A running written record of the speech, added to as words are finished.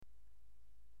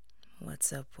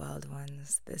What's up, wild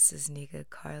ones? This is Nika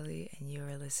Carly, and you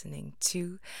are listening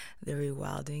to The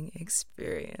Rewilding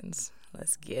Experience.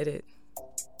 Let's get it.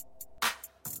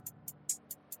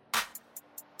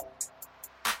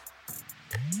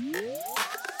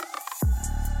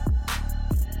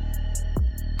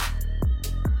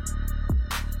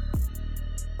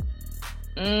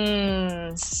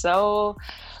 So,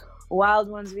 wild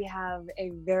ones, we have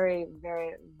a very,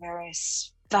 very, very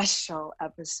special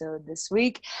episode this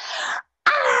week.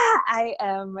 I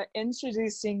am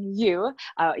introducing you.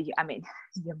 You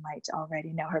might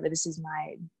already know her, but this is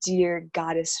my dear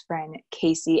goddess friend,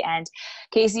 Casey. And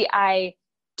Casey, I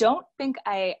don't think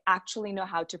I actually know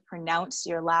how to pronounce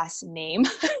your last name.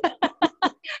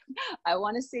 I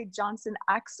want to say Johnson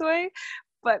Axoy,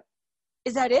 but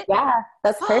is that it? Yeah,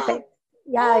 that's perfect.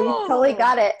 Yeah, you totally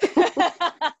got it.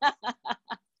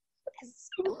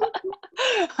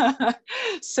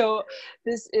 So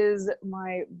this is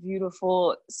my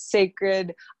beautiful,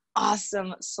 sacred,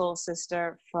 awesome soul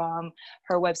sister. From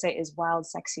her website is Wild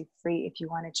Sexy Free, if you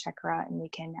want to check her out, and we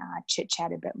can chit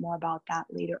chat a bit more about that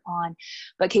later on.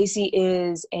 But Casey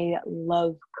is a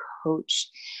love coach,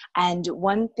 and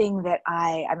one thing that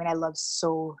I love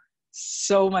so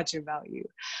much about you,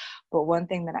 but one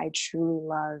thing that I truly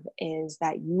love is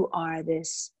that you are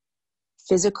this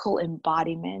physical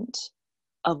embodiment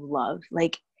of love.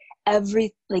 Like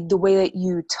the way that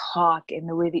you talk and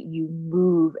the way that you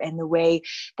move and the way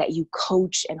that you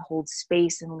coach and hold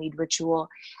space and lead ritual,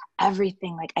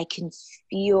 everything, like I can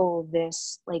feel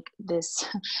this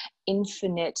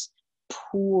infinite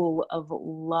pool of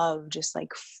love just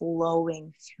like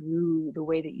flowing through the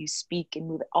way that you speak and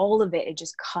move. All of it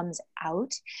just comes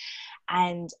out.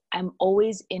 And I'm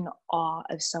always in awe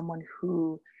of someone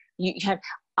who you have.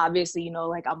 Obviously,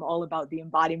 like I'm all about the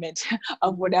embodiment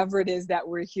of whatever it is that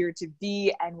we're here to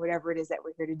be and whatever it is that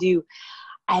we're here to do.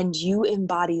 And you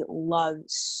embody love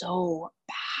so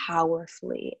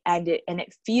powerfully, and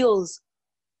it feels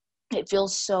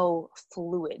so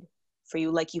fluid for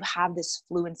you. Like you have this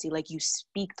fluency, like you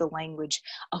speak the language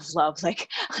of love. Like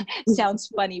it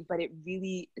sounds funny, but it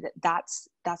really, that's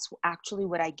actually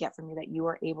what I get from you, that you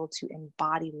are able to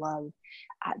embody love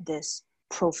at this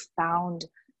profound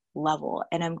level.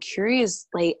 And I'm curious,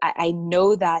 like I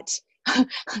know that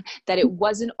that it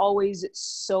wasn't always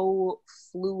so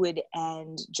fluid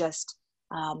and just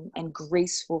and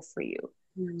graceful for you.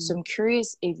 So I'm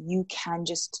curious if you can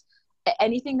just,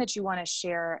 anything that you want to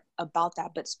share about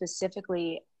that, but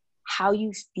specifically how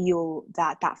you feel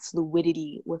that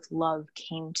fluidity with love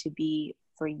came to be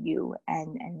for you.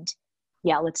 And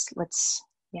yeah, let's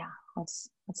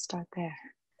start there.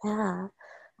 Yeah.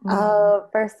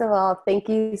 First of all, thank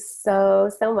you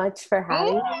so much for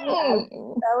having me. I'm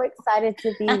so excited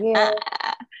to be here.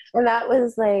 And that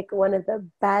was like one of the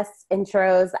best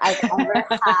intros I've ever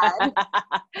had.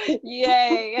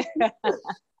 Yay.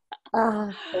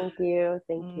 Thank you.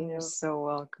 You're so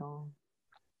welcome.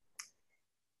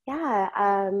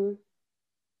 Yeah,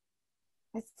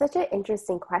 it's such an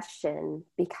interesting question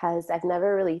because I've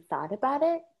never really thought about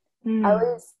it. I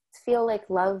always feel like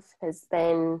love has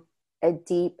been a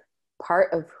deep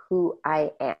part of who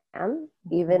I am,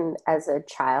 even as a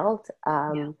child.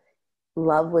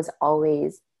 Love was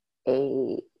always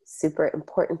a super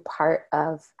important part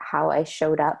of how I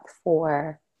showed up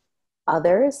for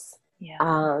others,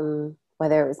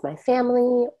 whether it was my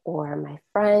family or my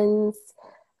friends.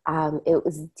 It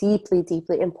was deeply,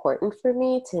 deeply important for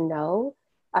me to know,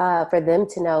 for them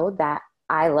to know that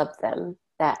I loved them,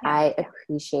 that I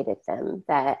appreciated them,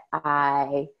 that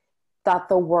I thought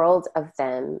the world of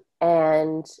them.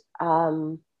 And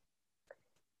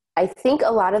I think a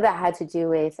lot of that had to do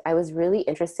with, I was really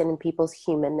interested in people's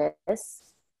humanness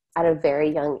at a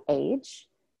very young age.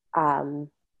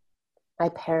 My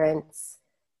parents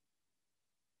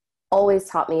always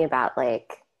taught me about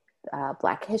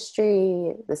Black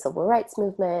history, the civil rights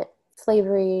movement,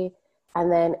 slavery.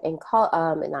 And then not in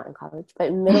college, but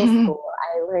in middle school,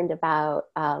 I learned about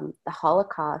the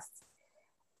Holocaust.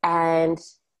 And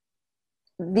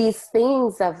these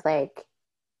things of like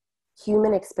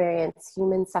human experience,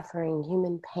 human suffering,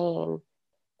 human pain,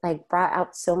 like brought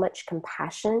out so much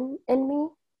compassion in me.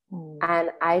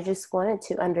 And I just wanted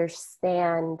to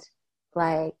understand,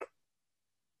 like,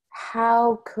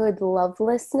 how could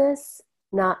lovelessness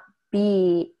not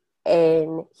be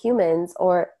in humans?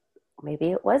 Or maybe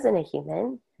it wasn't a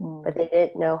human, but they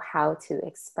didn't know how to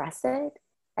express it.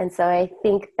 And so I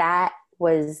think that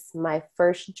was my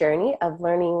first journey of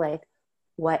learning, like,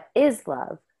 what is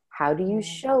love? How do you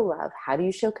show love? How do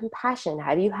you show compassion?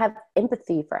 How do you have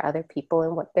empathy for other people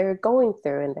and what they're going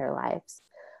through in their lives?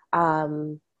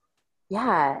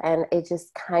 yeah, and it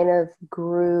just kind of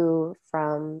grew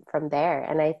from there.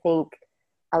 And I think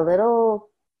a little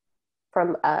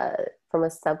from a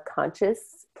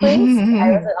subconscious place.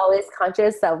 I wasn't always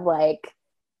conscious of like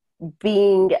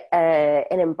being an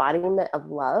embodiment of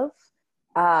love,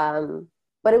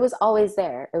 but it was always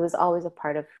there. It was always a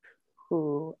part of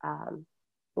who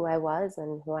I was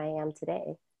and who I am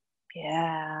today.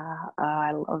 Yeah, oh,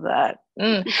 I love that.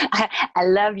 I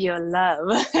love your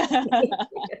love.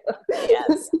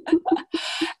 Yes.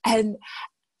 And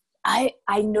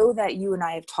I know that you and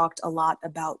I have talked a lot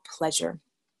about pleasure,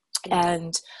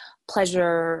 and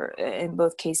pleasure in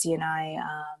both Casey and I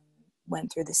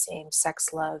went through the same sex,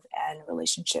 love, and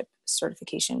relationship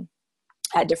certification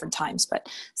at different times, but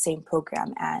same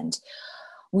program. And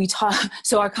we talk,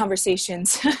 so our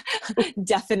conversations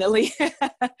definitely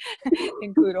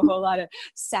include a whole lot of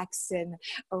sex and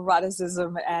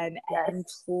eroticism and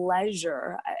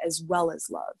pleasure, as well as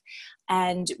love.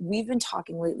 And we've been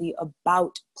talking lately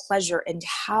about pleasure and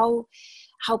how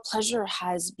pleasure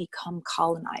has become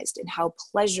colonized, and how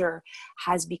pleasure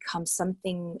has become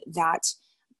something that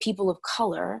people of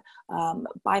color,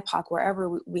 BIPOC,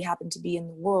 wherever we happen to be in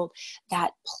the world,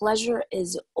 that pleasure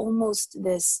is almost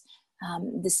this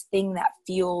this thing that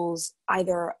feels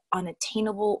either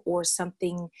unattainable or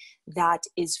something that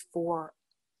is for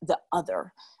the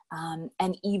other.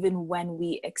 And even when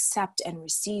we accept and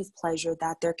receive pleasure,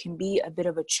 that there can be a bit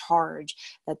of a charge,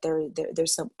 that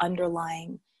there's some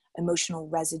underlying emotional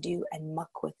residue and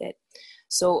muck with it.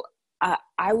 So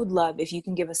I would love if you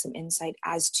can give us some insight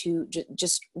as to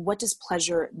just what does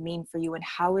pleasure mean for you, and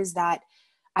how is that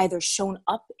either shown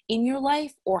up in your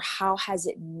life, or how has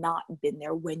it not been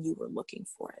there when you were looking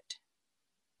for it?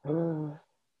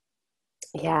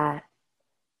 Yeah.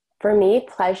 For me,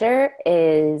 pleasure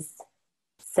is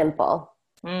simple.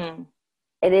 It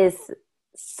is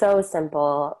so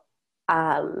simple.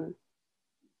 I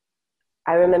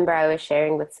remember I was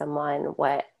sharing with someone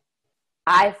what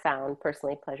I found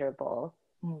personally pleasurable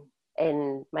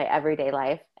in my everyday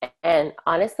life. And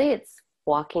honestly, it's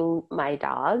walking my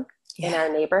dog in our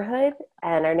neighborhood.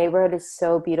 And our neighborhood is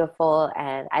so beautiful.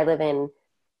 And I live in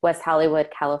West Hollywood,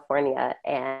 California.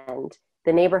 And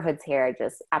the neighborhoods here are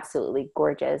just absolutely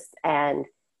gorgeous. And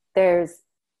there's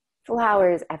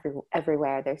flowers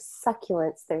everywhere. There's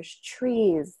succulents, there's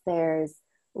trees, there's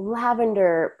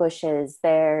lavender bushes,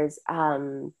 there's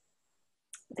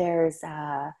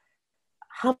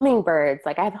hummingbirds.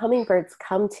 Like I have hummingbirds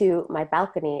come to my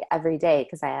balcony every day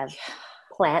because I have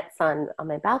plants on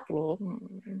my balcony.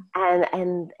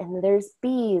 And there's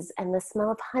bees and the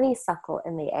smell of honeysuckle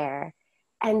in the air.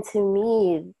 And to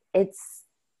me, it's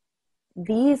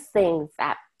these things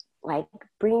that like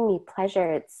bring me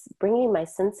pleasure. It's bringing my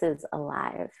senses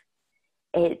alive.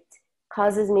 It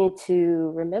causes me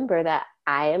to remember that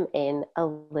I am in a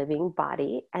living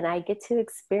body and I get to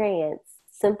experience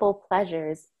simple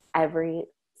pleasures every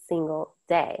single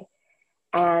day.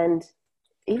 And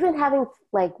even having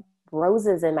like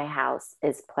roses in my house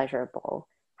is pleasurable.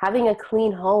 Having a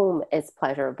clean home is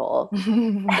pleasurable.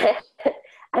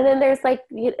 And then there's like,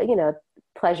 you know,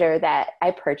 pleasure that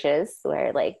I purchase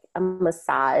where like a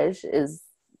massage is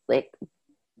like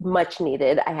much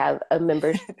needed. I have a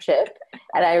membership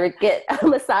and I would get a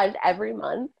massage every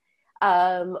month,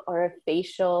 or a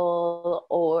facial,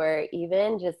 or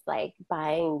even just like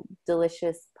buying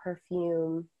delicious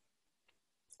perfume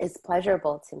is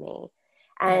pleasurable to me.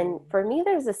 And for me,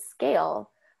 there's a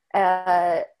scale.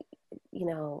 You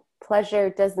know, pleasure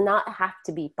does not have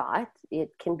to be bought.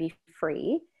 It can be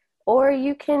free, or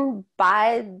you can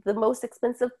buy the most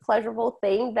expensive pleasurable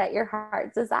thing that your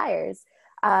heart desires.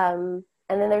 And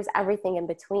then there's everything in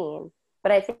between.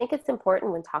 But I think it's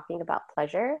important when talking about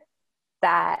pleasure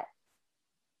that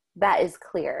is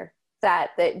clear, that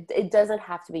it doesn't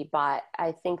have to be bought.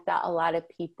 I think that a lot of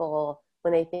people,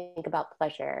 when they think about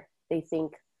pleasure, they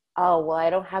think, oh, well, I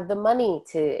don't have the money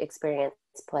to experience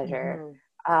pleasure.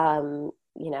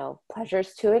 You know,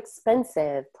 pleasure's too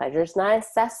expensive. Pleasure's not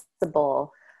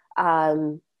accessible.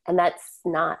 And that's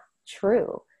not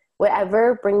true.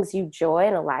 Whatever brings you joy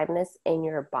and aliveness in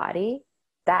your body,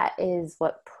 that is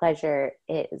what pleasure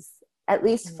is, at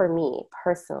least for me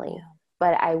personally.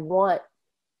 But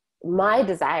my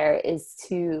desire is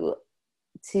to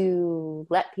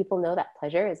let people know that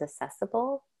pleasure is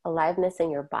accessible. Aliveness in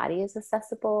your body is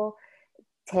accessible.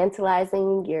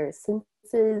 Tantalizing your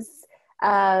senses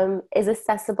is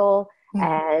accessible.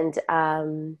 And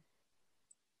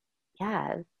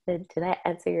yeah, did I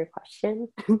answer your question?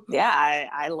 Yeah,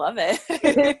 I love it.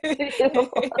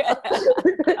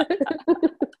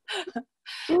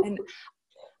 And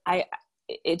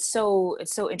it's so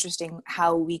interesting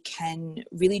how we can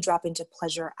really drop into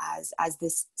pleasure as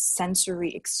this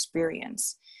sensory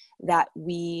experience that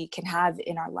we can have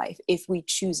in our life if we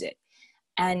choose it.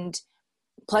 And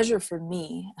pleasure for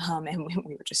me, and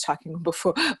we were just talking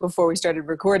before we started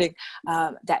recording,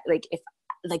 that like if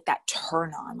like that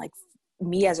turn on, like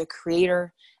me as a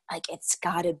creator, like it's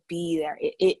got to be there.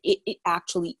 It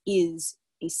actually is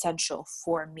essential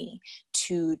for me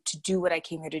to do what I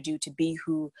came here to do, to be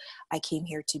who I came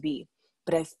here to be.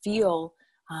 But I feel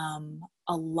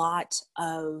a lot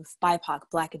of BIPOC,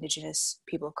 Black, Indigenous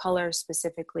people of color,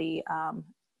 specifically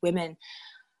women,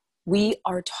 we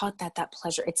are taught that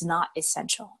pleasure, it's not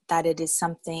essential, that it is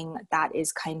something that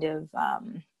is kind of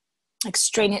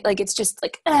extraneous, like it's just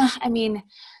like, I mean,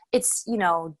 it's,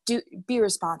 be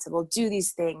responsible, do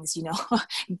these things,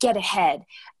 get ahead,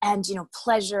 and,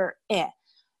 pleasure,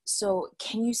 So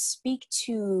can you speak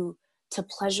to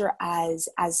pleasure as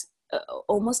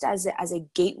almost as a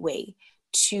gateway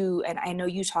to, and I know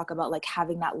you talk about like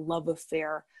having that love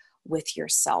affair with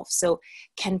yourself. So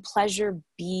can pleasure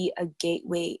be a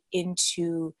gateway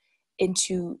into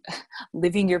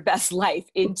living your best life,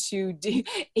 into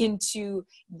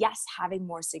yes, having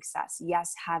more success,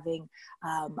 yes, having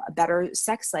a better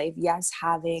sex life, yes,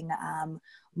 having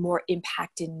more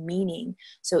impact and meaning?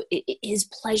 So it is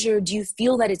pleasure, do you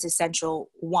feel that it's essential,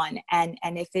 one, and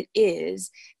if it is,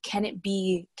 can it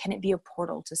be a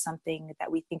portal to something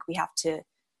that we think we have to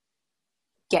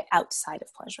get outside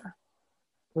of pleasure?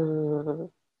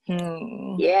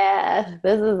 Yeah,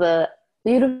 this is a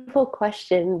beautiful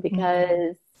question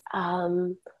because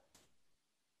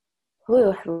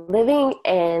living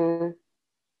in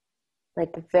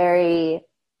like a very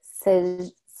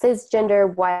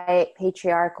cisgender, white,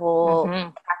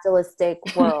 patriarchal, capitalistic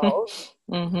world,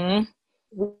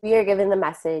 we are given the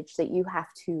message that you have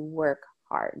to work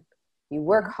hard. You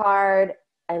work hard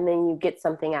and then you get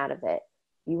something out of it.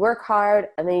 You work hard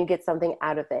and then you get something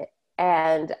out of it.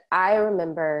 And I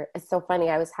remember, it's so funny,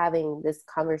 I was having this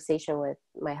conversation with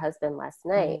my husband last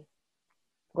night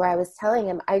where I was telling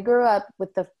him I grew up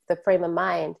with the frame of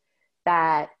mind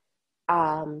that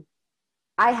I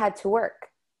had to work.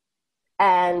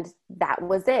 And that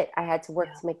was it. I had to work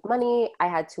to make money. I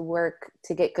had to work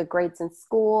to get good grades in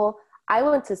school. I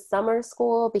went to summer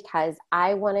school because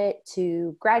I wanted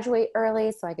to graduate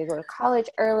early so I could go to college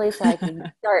early so I could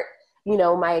start,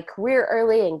 my career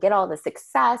early and get all the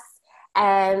success.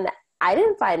 And I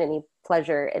didn't find any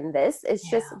pleasure in this. It's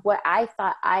just what I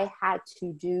thought I had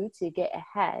to do to get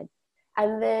ahead.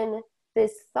 And then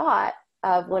this thought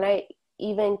of when I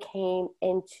even came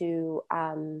into,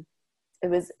 it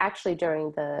was actually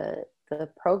during the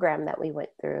program that we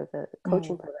went through, the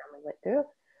coaching program we went through,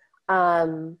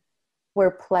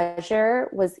 where pleasure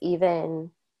was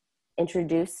even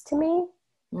introduced to me.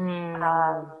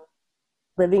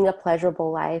 Living a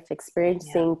pleasurable life,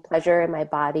 experiencing pleasure in my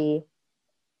body,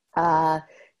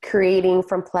 creating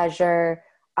from pleasure,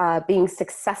 being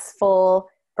successful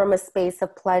from a space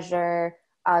of pleasure,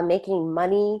 making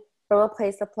money from a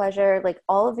place of pleasure. Like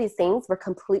all of these things were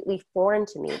completely foreign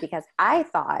to me because I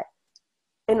thought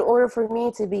in order for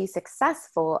me to be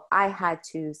successful, I had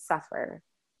to suffer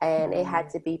and it had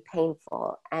to be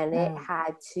painful and it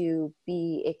had to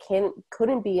be,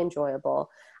 couldn't be enjoyable.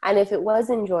 And if it was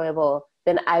enjoyable,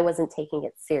 then I wasn't taking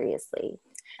it seriously.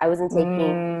 I wasn't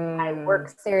taking my work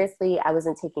seriously. I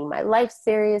wasn't taking my life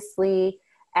seriously.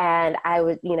 And I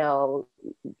would,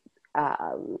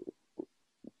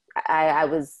 I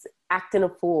was acting a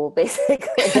fool,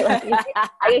 basically. Like, I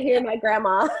could hear my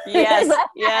grandma. Yes,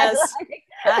 yes.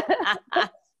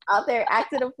 Out there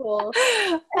acting a fool.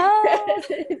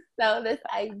 So this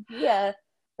idea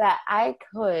that I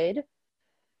could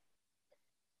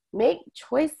make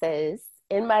choices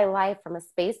in my life from a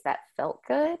space that felt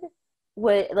good,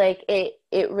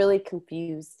 it really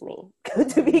confused me,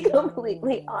 to be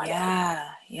completely honest.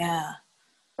 Yeah.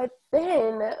 But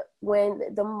then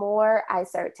the more I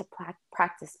started to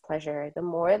practice pleasure, the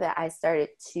more that I started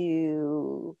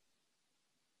to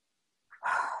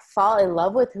fall in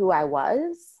love with who I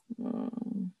was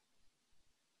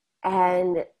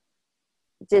and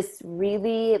just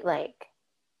really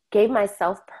gave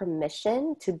myself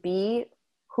permission to be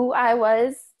who I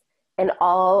was and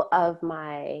all of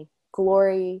my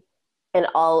glory and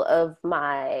all of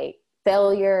my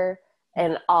failure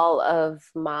and all of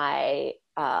my,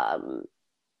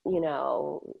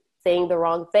 saying the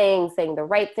wrong thing, saying the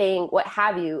right thing, what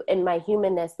have you, in my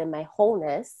humanness and my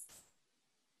wholeness,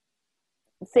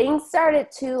 things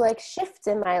started to shift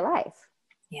in my life.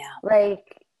 Yeah.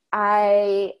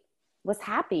 I was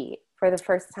happy for the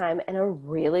first time in a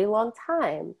really long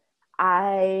time.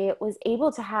 I was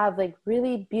able to have like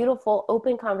really beautiful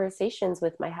open conversations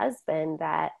with my husband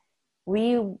that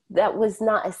was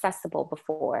not accessible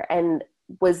before, and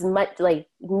was much like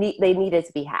they needed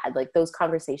to be had. Like those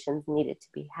conversations needed to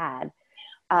be had.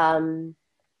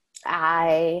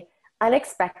 I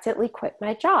unexpectedly quit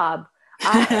my job.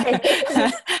 But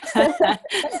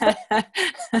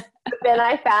then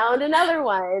I found another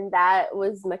one that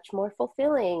was much more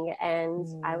fulfilling, and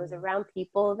I was around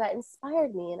people that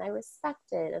inspired me and I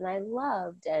respected and I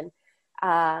loved,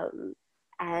 um,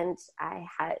 and I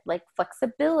had like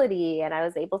flexibility, and I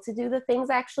was able to do the things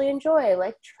I actually enjoy,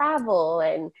 like travel,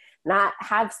 and not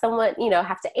have someone,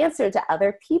 have to answer to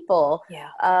other people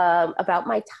about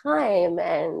my time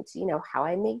and, how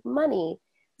I make money.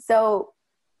 So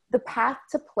the path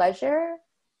to pleasure,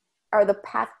 or the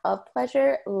path of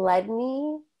pleasure, led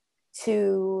me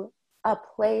to a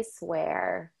place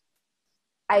where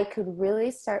I could really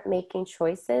start making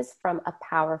choices from a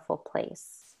powerful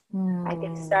place. I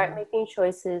could start making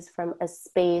choices from a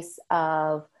space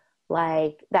of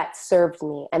like that served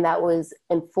me, and that was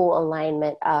in full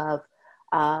alignment of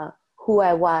who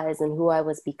I was and who I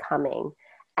was becoming.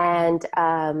 And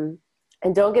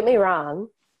don't get me wrong,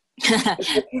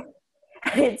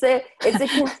 it's a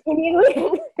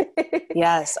continuing.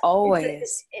 Yes,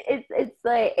 always.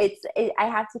 I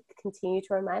have to continue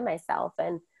to remind myself,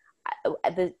 and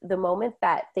the moment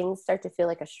that things start to feel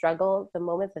like a struggle, the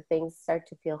moment that things start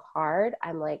to feel hard,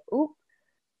 I'm like, oop,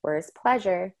 where's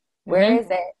pleasure? Where is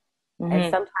it?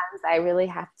 And sometimes I really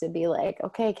have to be like,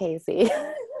 okay, Casey.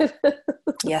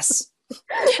 Yes.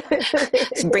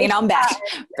 Bring it on back.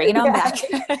 Bring it on back.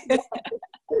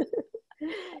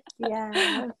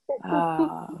 Yeah.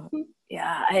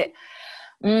 Yeah.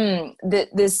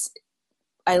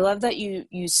 I love that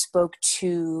you spoke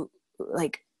to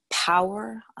like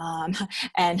power,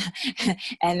 and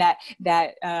that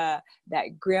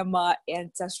grandma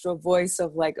ancestral voice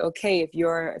of like, okay, if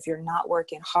you're not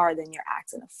working hard, then you're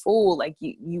acting a fool. Like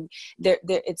there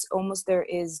it's almost, there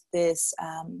is this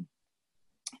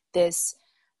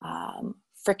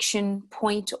friction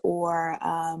point, or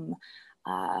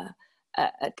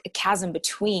a chasm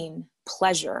between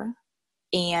pleasure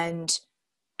and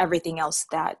everything else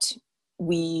that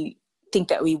we think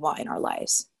that we want in our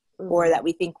lives, or that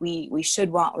we think we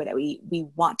should want, or that we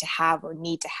want to have or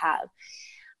need to have.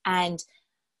 And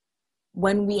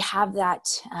when we have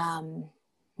that,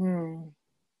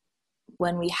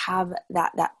 when we have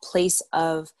that place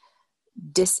of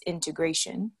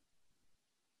disintegration,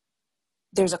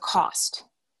 there's a cost.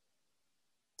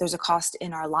 There's a cost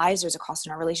in our lives. There's a cost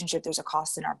in our relationship. There's a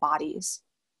cost in our bodies.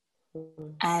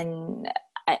 And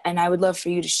I would love for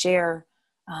you to share,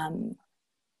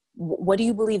 what do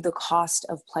you believe the cost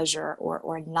of pleasure,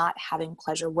 or not having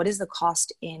pleasure? What is the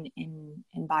cost in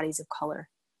bodies of color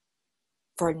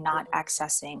for not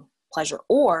accessing pleasure?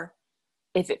 Or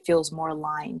if it feels more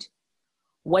aligned,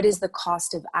 what is the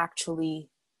cost of actually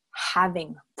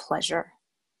having pleasure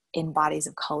in bodies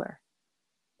of color?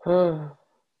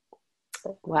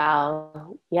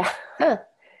 Wow. Yeah.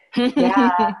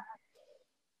 Yeah.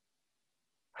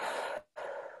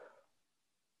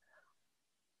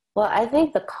 Well, I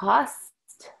think the cost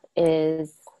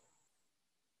is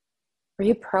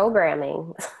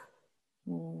reprogramming.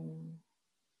 And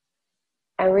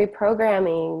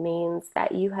reprogramming means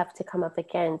that you have to come up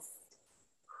against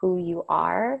who you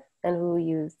are and who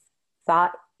you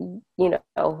thought, who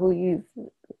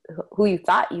you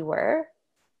thought you were.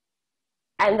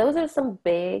 And those are some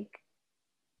big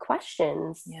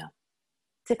questions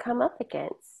to come up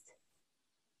against.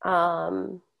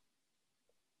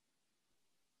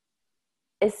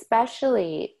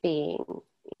 Especially being,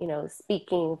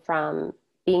 speaking from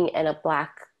being in a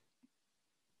Black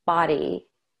body,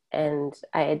 and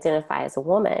I identify as a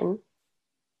woman.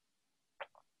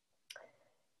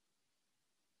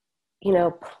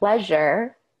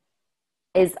 Pleasure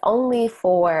is only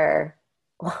for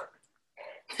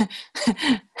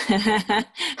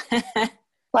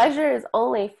pleasure is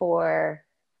only for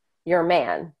your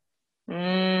man.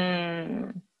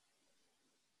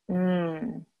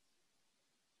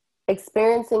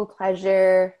 Experiencing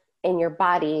pleasure in your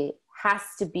body has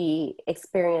to be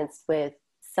experienced with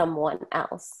someone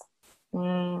else.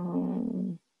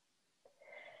 And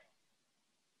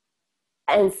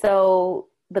so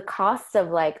the cost of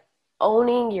like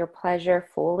owning your pleasure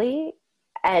fully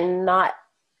and not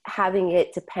having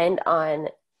it depend on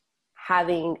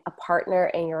having a partner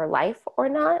in your life or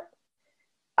not,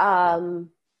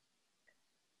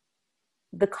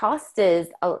 the cost is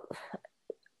a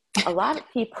lot of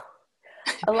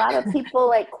people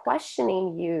like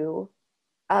questioning you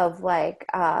of like,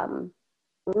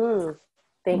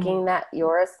 thinking that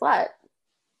you're a slut.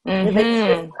 If it's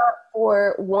Mm-hmm. not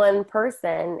for one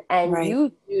person and Right.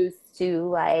 you choose to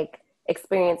like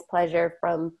experience pleasure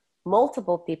from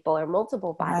multiple people or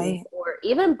multiple bodies Right. or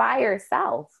even by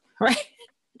yourself, Right.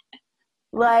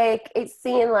 like it's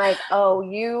seeing like,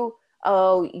 you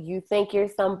think you're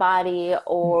somebody, Mm-hmm.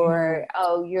 or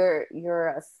you're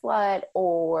a slut,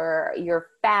 or you're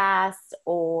fast,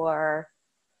 or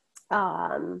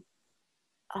um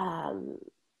um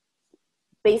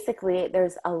basically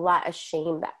there's a lot of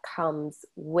shame that comes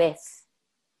with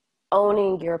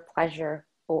owning your pleasure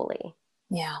fully.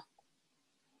 Yeah.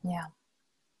 Yeah.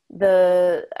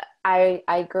 The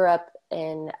I grew up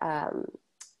in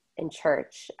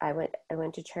church. I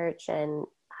went to church, and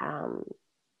um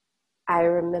I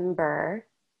remember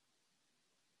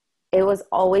it was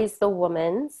always the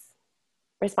woman's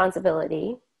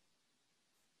responsibility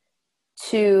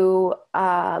to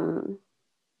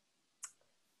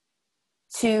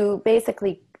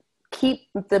basically keep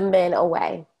the men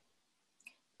away.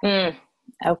 Mm.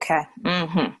 Okay.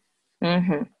 Mm-hmm.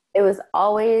 Mm-hmm. It was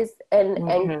always,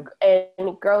 Mm-hmm.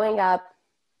 and growing up,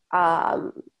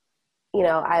 um,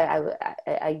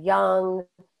 a young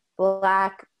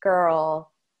Black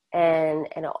girl in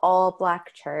an all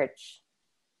Black church.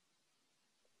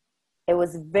 It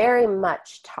was very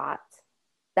much taught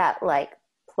that like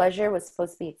pleasure was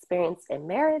supposed to be experienced in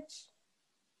marriage.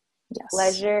 Yes.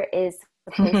 Pleasure is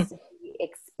supposed to be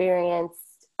experienced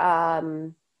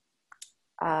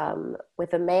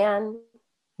with a man,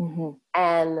 Mm-hmm.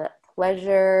 and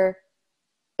pleasure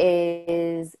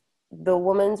is the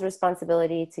woman's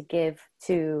responsibility to give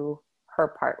to her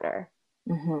partner.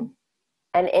 Mm-hmm.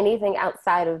 And anything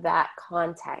outside of that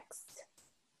context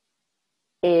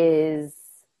is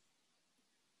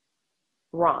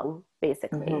wrong,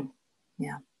 basically. Mm-hmm.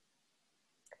 Yeah.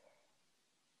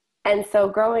 And so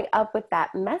growing up with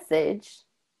that message,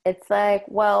 it's like,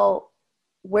 well,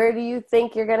 where do you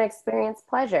think you're going to experience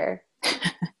pleasure?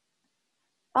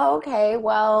 Oh, okay,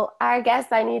 well, I guess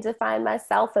I need to find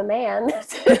myself a man to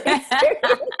experience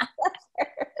pleasure.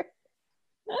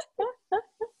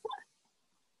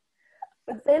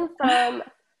 But then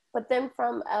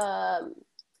from a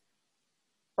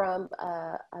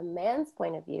man's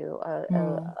point of view,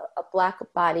 Mm. a Black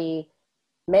body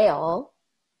male,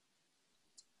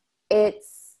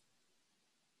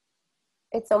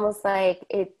 it's almost like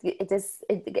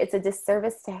it's a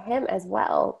disservice to him as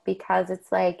well, because it's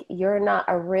like you're not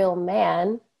a real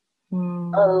man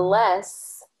Mm.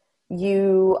 unless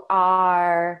you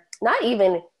are not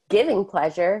even giving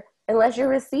pleasure, unless you're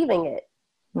receiving it.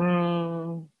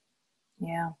 Mm.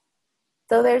 Yeah.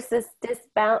 So there's this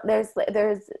disbalance.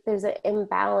 There's an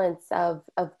imbalance of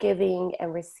giving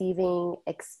and receiving,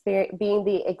 experience, being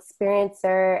the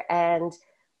experiencer,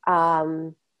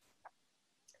 um,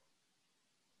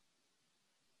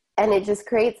 and it just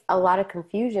creates a lot of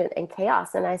confusion and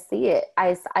chaos. And I see it. I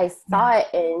Yeah. saw it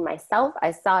in myself.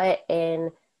 I saw it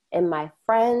in my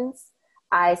friends.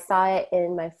 I saw it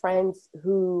in my friends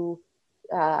who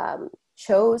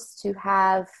chose to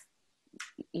have,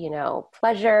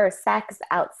 pleasure or sex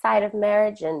outside of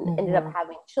marriage and ended up Mm-hmm.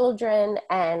 having children,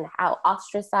 and how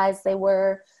ostracized they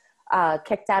were,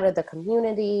 kicked out of the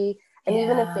community. And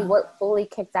even if they Yeah. weren't fully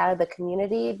kicked out of the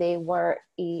community, they weren't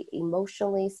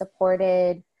emotionally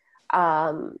supported.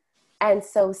 Um, and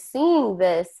so seeing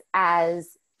this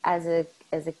as a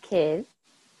kid,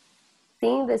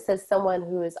 seeing this as someone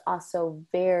who is also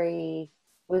very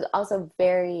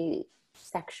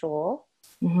sexual,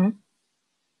 Mm-hmm.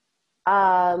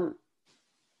 um,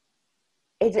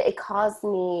 it caused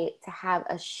me to have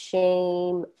a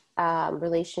shame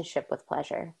relationship with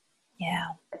pleasure. Yeah.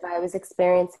 If I was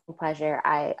experiencing pleasure,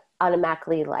 I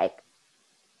automatically like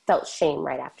felt shame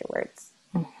right afterwards.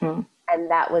 Mm-hmm. And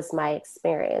that was my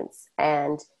experience.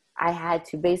 And I had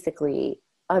to basically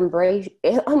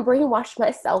unbrainwash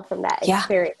myself from that Yeah.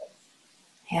 experience.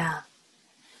 Yeah.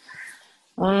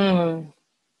 Mm.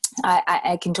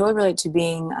 I can totally relate to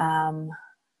being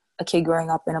a kid growing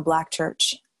up in a Black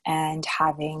church and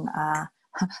having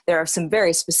there are some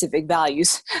very specific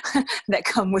values that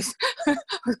come with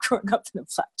growing up in a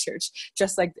Black church,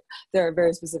 just like there are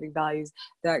very specific values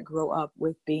that grow up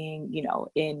with being,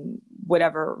 in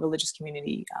whatever religious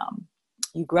community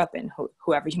you grew up in,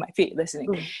 whoever you might be listening.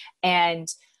 Mm. And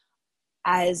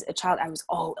as a child, I was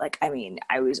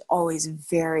always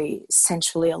very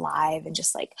sensually alive and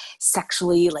just like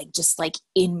sexually, like just like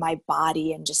in my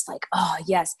body and just like, oh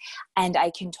yes. And I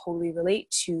can totally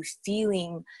relate to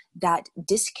feeling that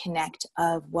disconnect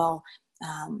of, well,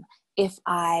 if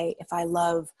I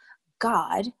love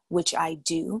God, which I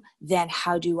do, then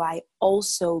how do I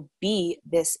also be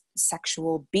this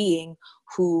sexual being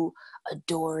who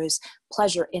adores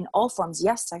pleasure in all forms?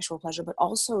 Yes, sexual pleasure, but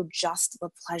also just the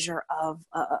pleasure of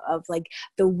like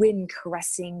the wind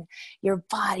caressing your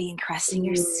body and caressing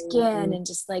your skin, and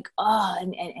just like,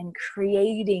 and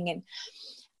creating,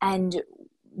 and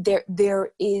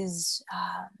there is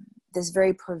this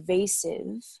very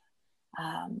pervasive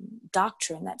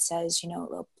doctrine that says,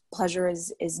 pleasure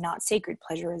is not sacred,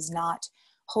 pleasure is not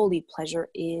holy, pleasure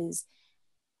is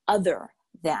other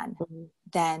than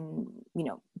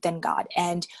than God.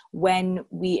 And when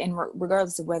we, and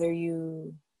regardless of whether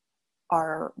you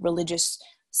are religious,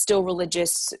 still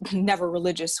religious, never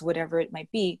religious, whatever it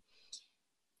might be,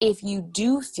 if you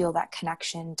do feel that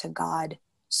connection to God,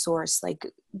 source, like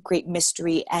great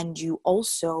mystery, and you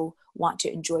also want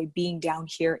to enjoy being down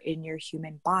here in your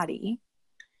human body,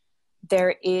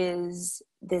 there is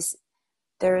this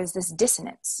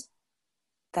dissonance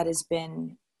that has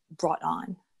been brought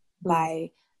on by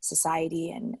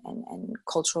society and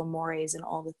cultural mores and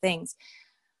all the things.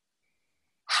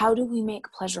 How do we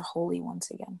make pleasure holy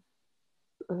once again?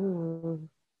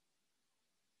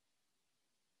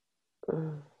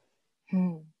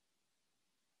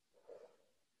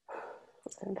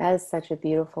 That is such a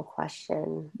beautiful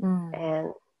question.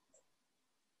 And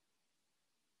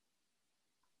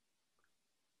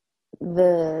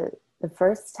the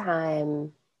first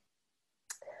time,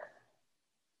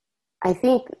 I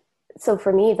think, so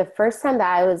for me, the first time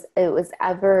that it was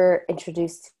ever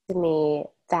introduced to me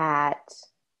that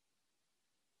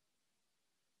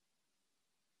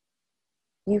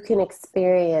you can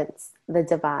experience the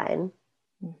divine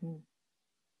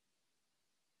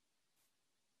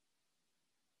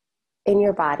in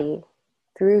your body,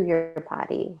 through your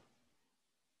body,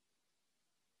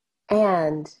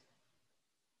 and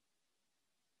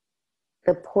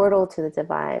the portal to the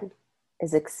divine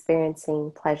is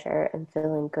experiencing pleasure and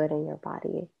feeling good in your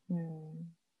body.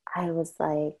 I was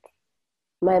like,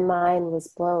 my mind was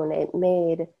blown. It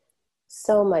made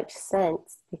so much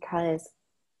sense, because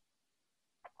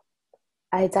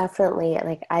I definitely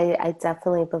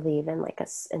believe in like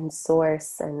in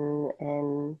source and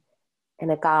in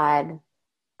a God,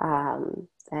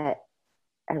 that,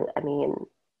 I mean,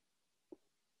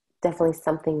 definitely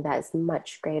something that is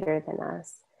much greater than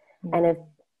us. And if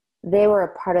they were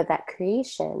a part of that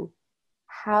creation,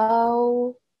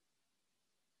 how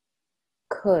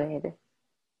could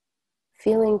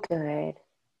feeling good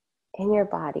in your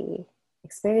body,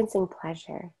 experiencing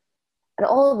pleasure, and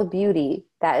all of the beauty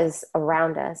that is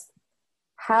around us,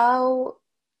 how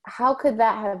could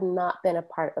that have not been a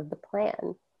part of the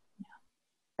plan?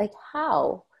 Like,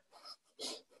 how?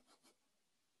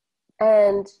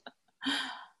 And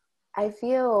I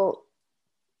feel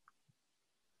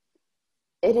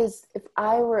it is, if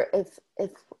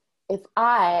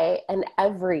I and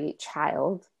every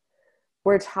child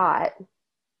were taught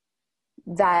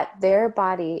that their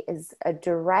body is a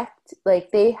direct, like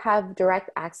they have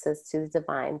direct access to the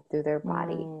divine through their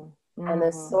body. And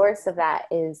the source of that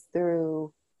is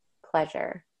through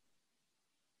pleasure.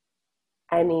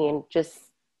 I mean, just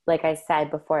like I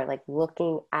said before, like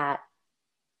looking at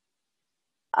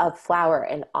a flower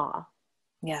in awe.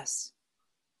 Yes.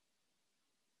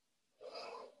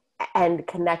 And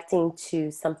connecting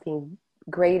to something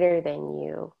greater than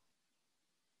you,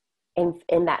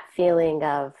 in that feeling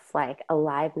of like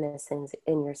aliveness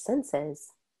in your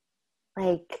senses,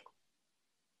 like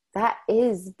that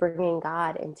is bringing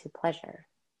God into pleasure.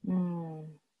 And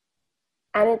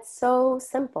it's so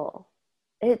simple.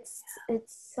 It's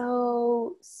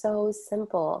so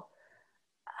simple.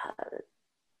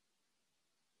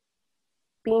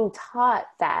 Being taught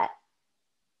that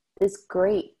this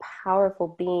great, powerful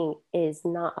being is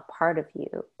not a part of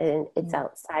you, and it's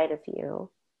outside of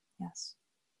you. Yes.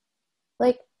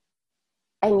 Like,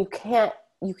 and you can't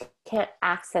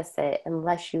access it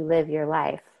unless you live your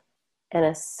life in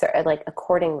a certain, like,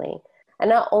 accordingly. And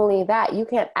not only that, you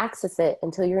can't access it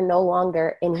until you're no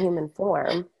longer in human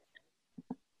form.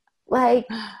 Like,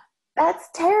 that's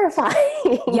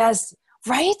terrifying. Yes,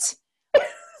 right?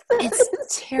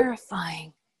 It's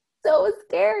terrifying. So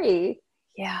scary.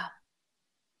 Yeah.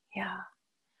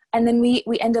 And then we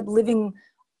end up living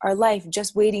our life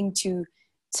just waiting to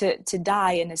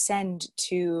die and ascend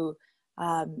to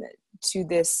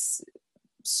this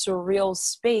surreal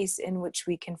space in which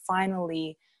we can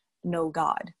finally know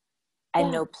God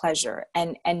and know pleasure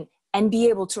and be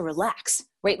able to relax,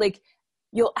 right? Like,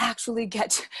 you'll actually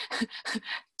get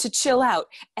to chill out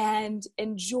and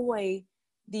enjoy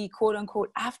the quote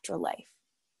unquote afterlife.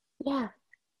 Yeah.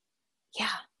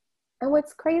 And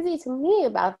what's crazy to me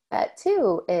about that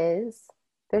too is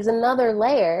there's another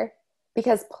layer,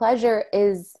 because pleasure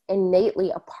is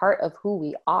innately a part of who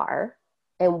we are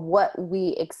and what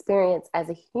we experience as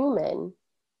a human.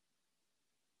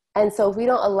 And so if we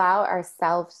don't allow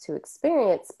ourselves to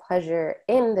experience pleasure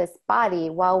in this body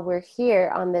while we're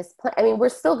here on this planet, I mean, we're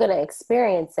still going to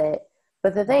experience it.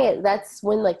 But the thing is, that's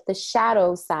when like the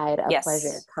shadow side of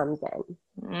pleasure comes in.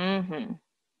 Mm-hmm.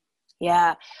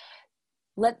 Yeah.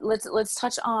 Let's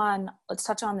touch on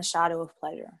the shadow of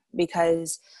pleasure,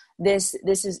 because this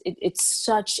is it's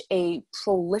such a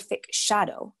prolific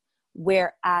shadow,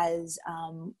 whereas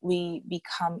we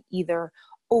become either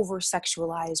over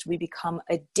sexualized, we become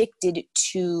addicted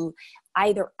to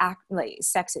either act like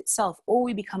sex itself, or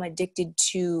we become addicted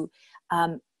to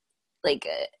like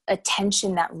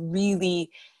attention that really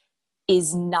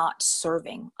is not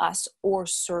serving us or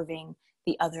serving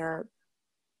the other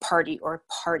party or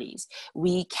parties.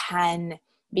 We can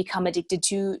become addicted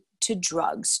to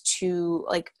drugs, to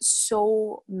like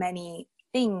so many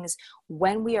things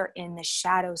when we are in the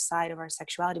shadow side of our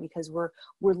sexuality, because we're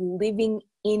living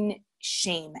in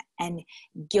shame and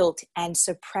guilt and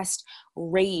suppressed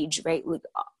rage, right? Like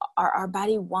our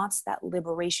body wants that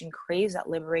liberation, craves that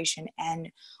liberation,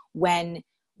 and when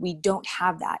we don't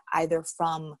have that, either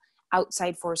from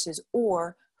outside forces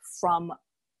or from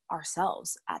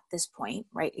ourselves at this point,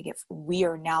 right? If we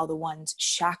are now the ones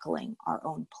shackling our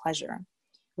own pleasure,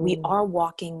 we are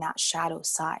walking that shadow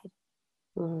side.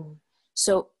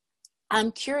 So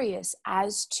I'm curious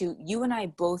as to, you and I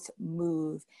both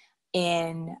move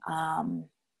in,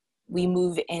 we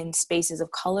move in spaces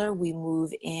of color, we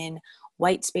move in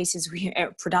white spaces, we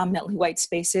are predominantly white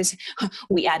spaces.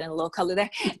 We add in a little color there,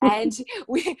 and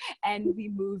we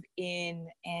move in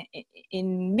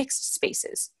mixed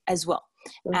spaces as well.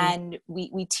 And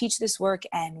we teach this work,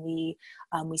 and we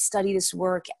study this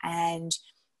work, and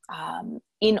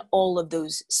in all of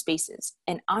those spaces.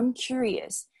 And I'm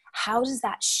curious, how does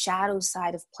that shadow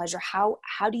side of pleasure, how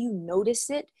do you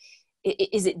notice it?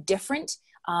 Is it different?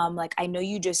 Like, I know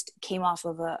you just came off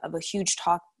of a huge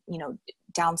talk,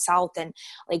 down south, and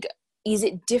like, is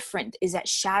it different? Is that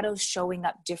shadow showing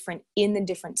up different in the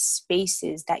different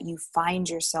spaces that you find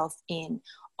yourself in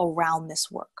around this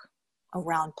work,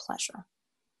 around pleasure?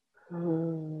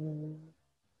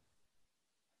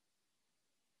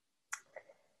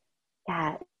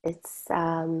 Yeah, it's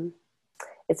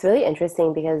really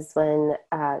interesting because when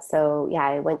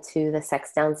I went to the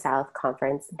Sex Down South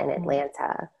conference in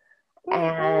Atlanta,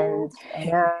 and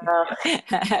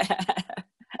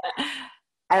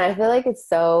and I feel like it's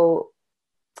so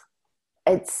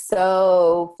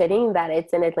fitting that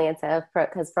it's in Atlanta,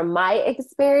 because from my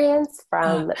experience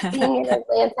from being in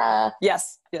Atlanta,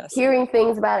 yes, hearing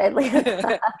things about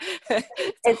Atlanta, it's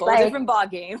a whole like, different ball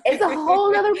game. It's a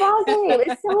whole other ball game.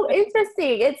 It's so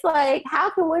interesting. It's like,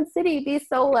 how can one city be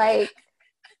so like,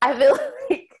 I feel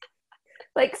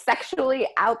like sexually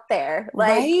out there, like,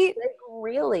 right? Like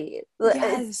really?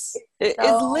 Yes,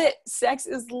 it's lit. Sex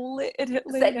is lit in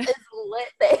Atlanta. Sex is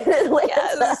lit in Atlanta.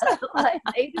 Yes. Like,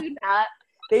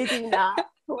 they do not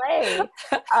play.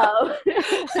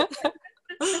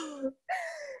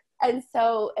 And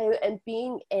so, and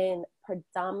being in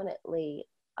predominantly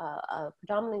a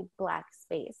predominantly Black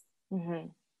space,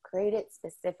 created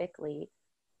specifically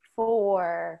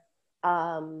for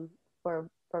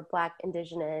Black,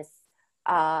 Indigenous,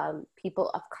 people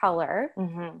of color,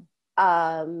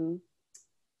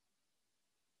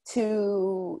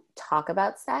 to talk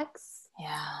about sex,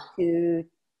 to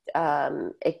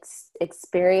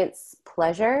experience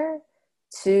pleasure,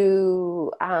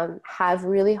 to have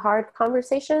really hard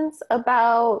conversations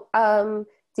about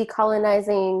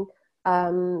decolonizing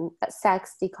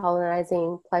sex,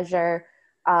 decolonizing pleasure,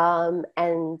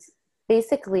 and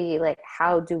basically, like,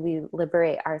 how do we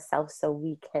liberate ourselves so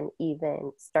we can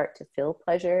even start to feel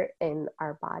pleasure in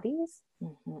our bodies?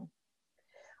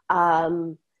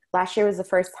 Last year was the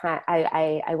first time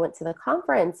I went to the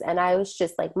conference, and I was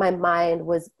just like, my mind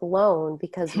was blown,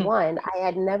 because one, I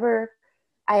had never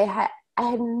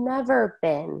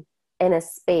been in a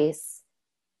space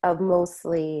of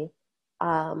mostly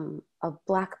of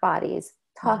Black bodies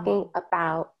talking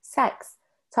about sex,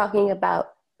 talking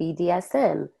about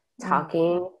BDSM,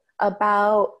 talking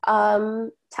about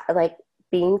like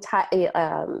being tied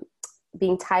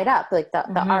up, like the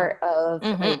art of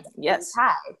like, yes,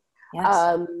 tied.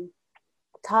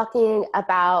 Talking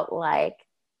about like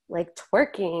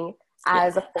twerking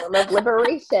as a form of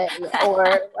liberation,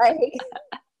 or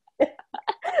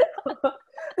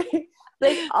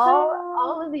like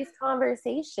all of these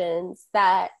conversations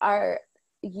that are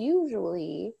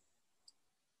usually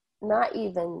not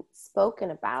even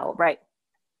spoken about Right.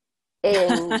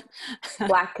 in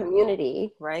Black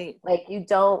community. Right. Like you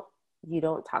don't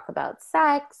talk about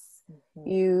sex. Mm-hmm.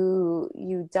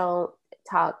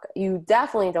 You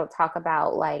definitely don't talk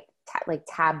about like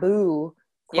taboo,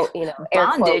 Yeah. quote, air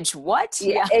Bondage. quote. What?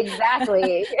 Yeah,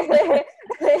 exactly.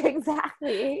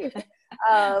 Exactly.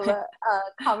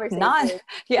 Conversation.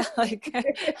 Yeah, like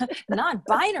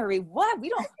non-binary. What? We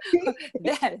don't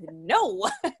that no.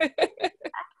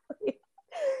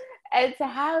 And to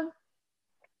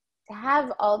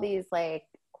have all these like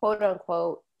quote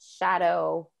unquote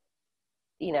shadow,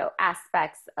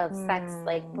 aspects of sex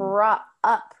like brought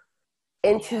up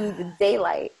into the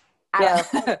daylight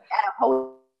at a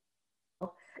whole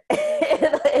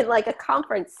in like a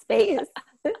conference space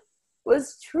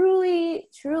was truly,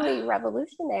 truly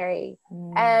revolutionary.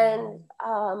 And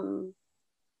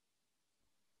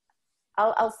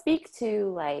I'll speak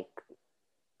to like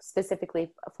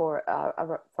specifically for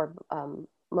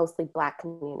mostly Black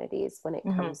communities when it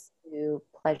comes to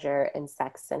pleasure and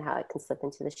sex and how it can slip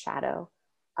into the shadow.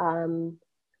 I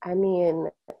mean,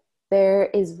 there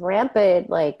is rampant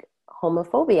like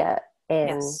homophobia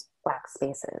in Black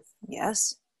spaces.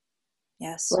 Yes.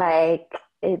 Like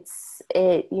and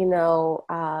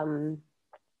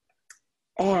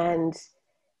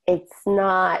it's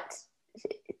not,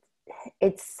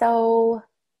 it's so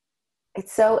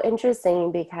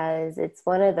interesting because it's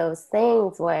one of those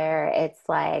things where it's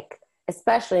like,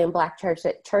 especially in Black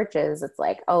churches, it's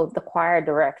like, oh, the choir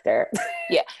director.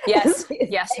 Yeah. Yes.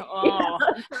 Oh,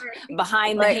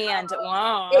 behind the hand.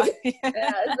 Oh.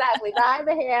 Yeah, exactly. Behind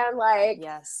the hand, like,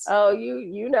 yes. Oh,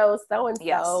 you know so and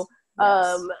so.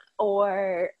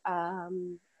 Or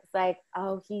it's like,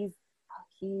 oh, he's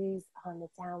on the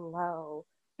down low.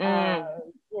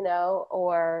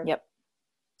 Or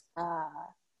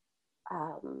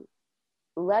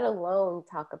let alone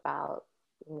talk about,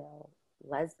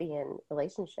 lesbian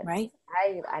relationships. Right.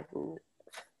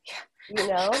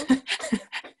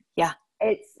 Yeah.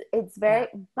 It's very,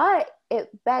 but it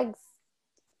begs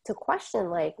to question,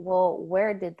 like, well,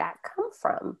 where did that come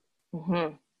from?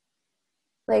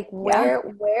 Like, where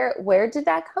did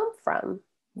that come from?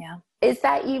 Yeah. Is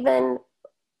that even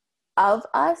of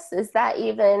us? Is that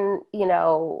even,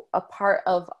 a part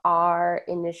of our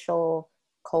initial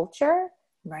culture?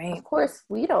 Right. Of course,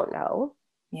 we don't know.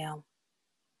 Yeah.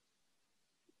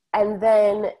 And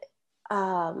then,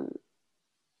 oh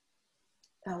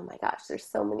my gosh, there's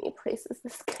so many places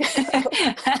this can go.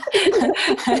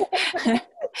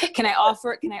 Can I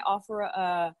offer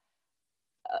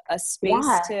a space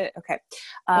to, okay.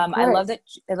 I love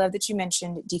that you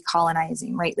mentioned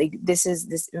decolonizing, right? Like this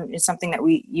is something that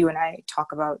you and I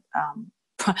talk about,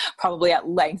 probably at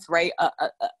length, right?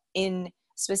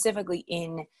 Specifically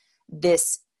in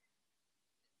this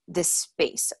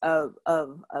space of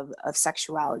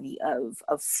sexuality, of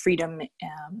freedom,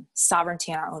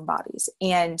 sovereignty in our own bodies.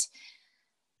 And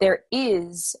there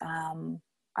is,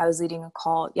 I was leading a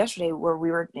call yesterday where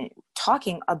we were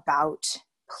talking about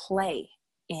play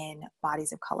in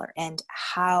bodies of color and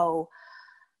how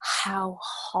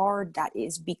hard that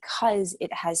is, because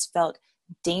it has felt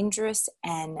dangerous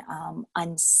and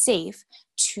unsafe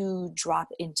to drop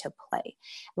into play.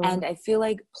 And I feel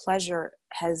like pleasure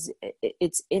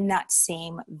it's in that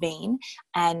same vein,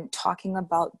 and talking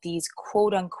about these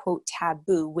quote unquote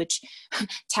taboo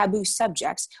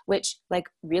subjects, which like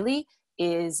really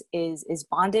is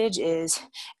bondage, is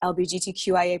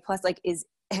LGBTQIA plus, like is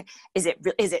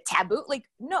it taboo? Like,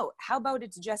 no, how about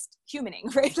it's just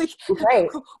humaning, right? Like, right.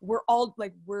 We're all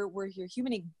like, we're here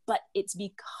humaning, but it's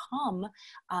become,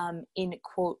 in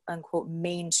quote unquote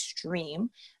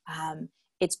mainstream.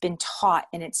 It's been taught,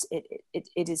 and it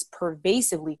is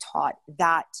pervasively taught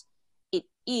that it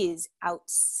is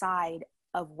outside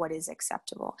of what is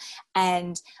acceptable.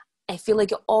 And I feel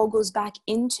like it all goes back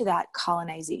into that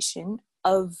colonization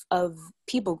of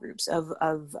people groups, of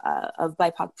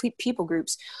BIPOC people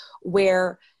groups,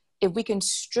 where if we can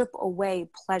strip away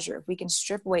pleasure, if we can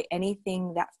strip away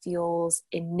anything that feels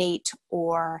innate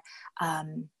or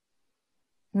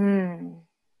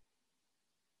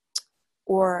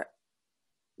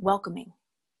welcoming,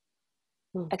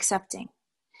 accepting,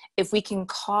 if we can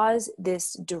cause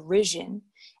this derision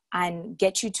and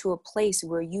get you to a place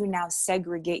where you now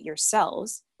segregate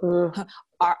yourselves,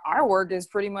 our work is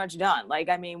pretty much done. Like,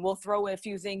 I mean, we'll throw a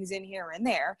few things in here and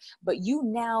there, but you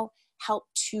now help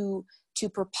to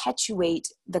perpetuate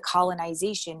the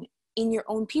colonization in your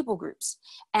own people groups.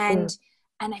 And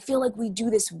I feel like we do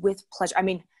this with pleasure. I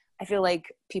mean, I feel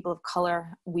like people of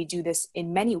color, we do this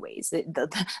in many ways.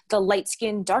 The light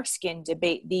skin, dark skin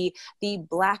debate, the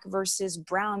black versus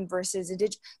brown versus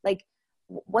indigenous, like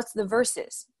what's the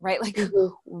versus, right? Like,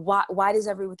 Mm-hmm. why does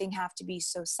everything have to be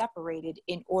so separated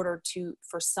in order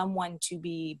for someone to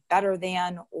be better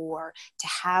than, or to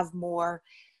have more?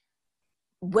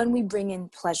 When we bring in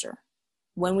pleasure,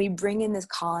 when we bring in this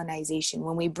colonization,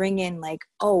 when we bring in like,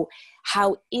 oh,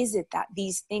 how is it that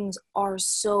these things are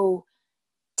so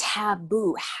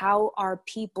taboo? How are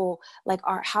people like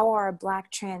how are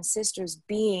Black trans sisters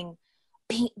being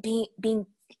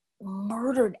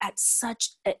murdered at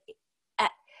such a,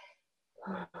 at,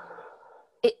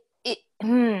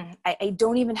 I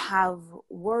don't even have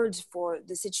words for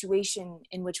the situation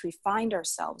in which we find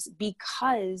ourselves,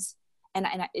 because and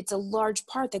it's a large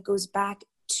part that goes back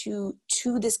to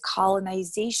this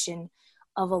colonization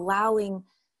of allowing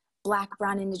Black,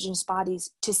 brown, indigenous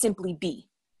bodies to simply be,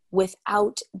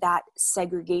 without that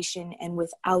segregation and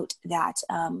without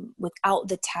without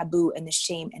the taboo and the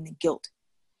shame and the guilt.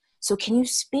 So can you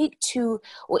speak to,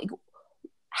 like,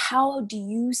 how do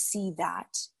you see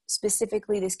that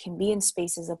specifically? This can be in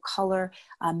spaces of color,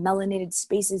 melanated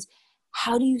spaces.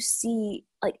 How do you see,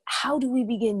 like, how do we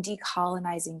begin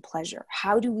decolonizing pleasure?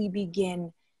 How do we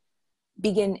begin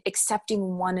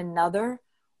accepting one another,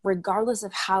 regardless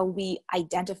of how we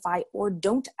identify or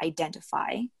don't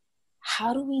identify?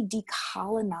 How do we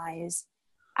decolonize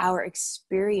our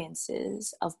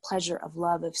experiences of pleasure, of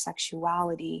love, of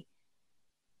sexuality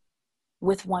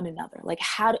with one another? Like,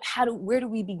 where do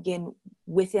we begin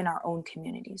within our own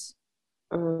communities?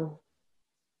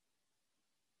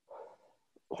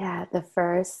 Yeah, the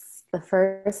first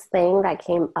thing that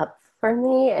came up for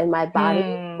me and my body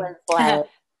was like,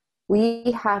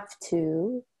 we have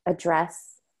to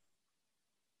address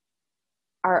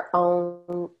our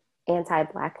own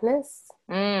anti-Blackness.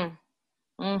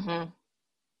 Mm-hmm.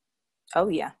 Oh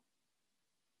yeah.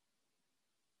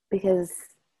 Because,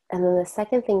 and then the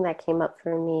second thing that came up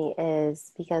for me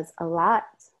is because a lot,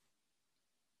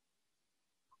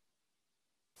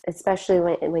 especially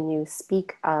when you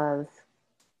speak of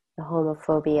the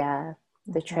homophobia,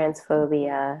 the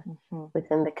transphobia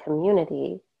within the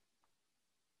community,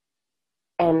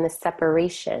 and the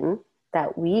separation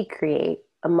that we create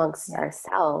amongst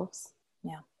ourselves,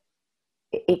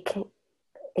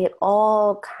 it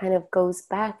all kind of goes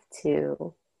back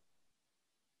to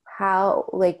how,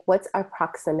 like, what's our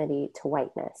proximity to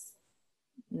whiteness?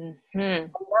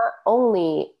 Not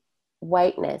only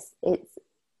whiteness, it's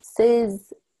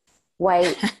cis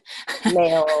white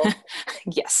male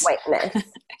whiteness.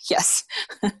 Yes.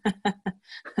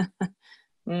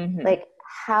 Like,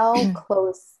 how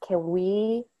close can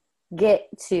we get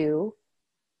to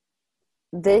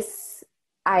this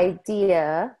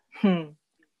idea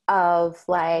of,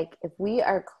 like, if we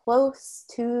are close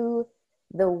to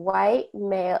the white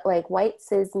male, like white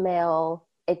cis male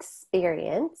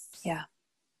experience,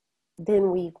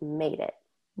 then we've made it.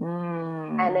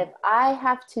 And if I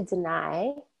have to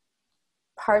deny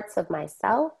parts of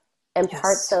myself and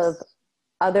parts of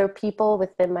other people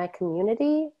within my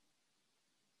community,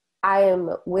 I am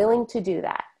willing to do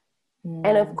that.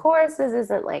 And of course, this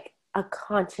isn't like a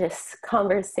conscious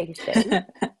conversation.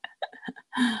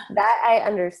 That I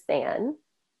understand.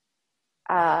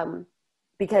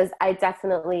 Because I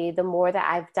definitely, the more that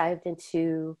I've dived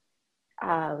into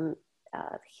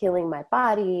healing my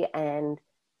body and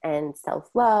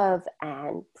self-love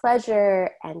and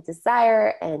pleasure and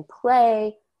desire and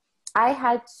play, I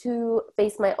had to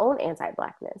face my own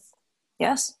anti-Blackness.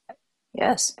 Yes.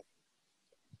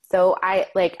 So I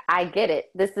get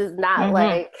it. This is not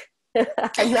like,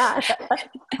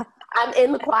 I'm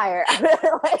in the choir.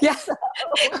 So.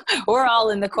 We're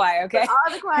all in the choir, okay? We're all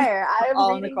in the choir. I am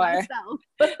all in the choir.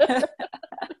 Myself.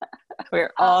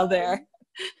 We're all there.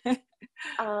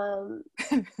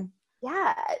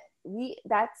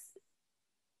 That's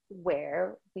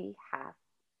where we have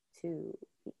to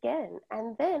begin.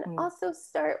 And then also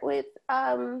start with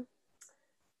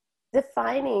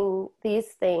defining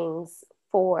these things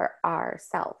for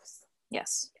ourselves.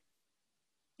 Yes.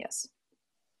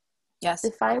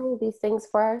 Defining these things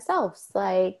for ourselves,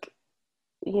 like,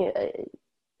 you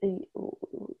know,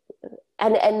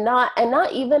 and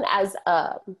not even as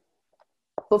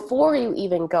before you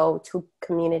even go to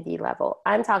community level.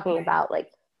 I'm talking about,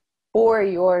 like, for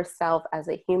yourself as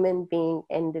a human being,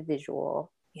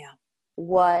 individual.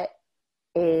 What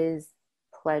is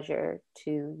pleasure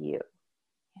to you?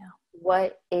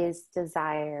 What is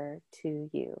desire to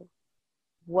you?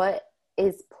 What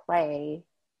is play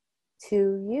to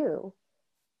you?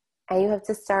 And you have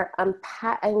to start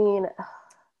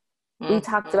we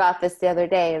talked about this the other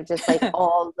day, of just like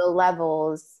all the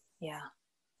levels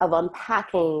of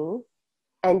unpacking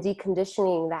and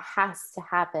deconditioning that has to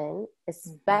happen,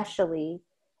 especially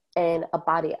in a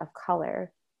body of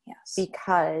color. Yes.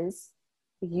 Because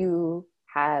you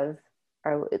have,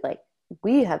 or like,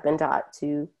 we have been taught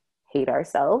to hate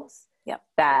ourselves. Yep.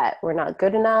 That we're not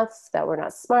good enough, that we're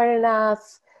not smart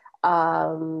enough,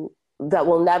 that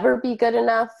we'll never be good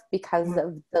enough because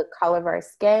of the color of our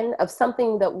skin, of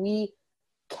something that we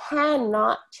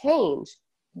cannot change.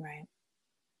 Right.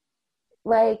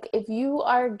 Like, if you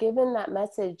are given that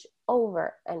message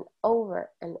over and over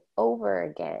and over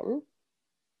again,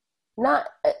 not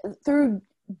through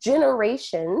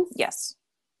generations. Yes.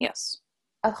 Yes.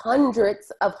 Of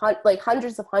hundreds of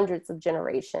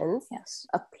generations. Yes.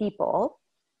 Of people.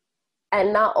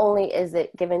 And not only is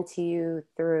it given to you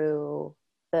through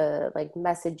the like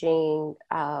messaging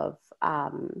of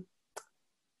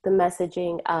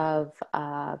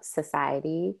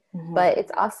society, but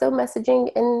it's also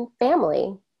messaging in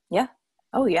family. Yeah.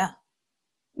 Oh yeah.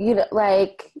 You know,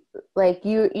 like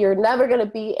you're never going to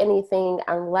be anything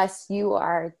unless you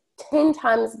are 10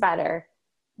 times better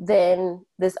than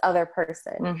this other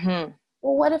person. Mm-hmm.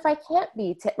 Well, what if I can't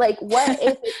be what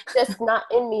if it's just not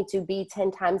in me to be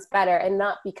 10 times better, and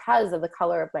not because of the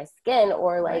color of my skin,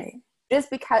 or like right. Just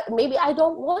because maybe I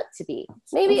don't want to be.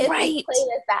 Maybe it's right. as plain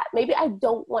as that. Maybe I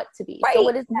don't want to be. Right. So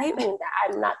what does that mean? That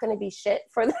I'm not going to be shit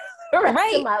for the rest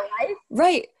right. of my life?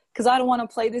 Right. Because I don't want to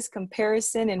play this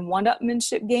comparison and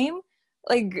one-upmanship game.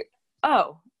 Like,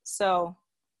 oh, so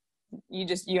you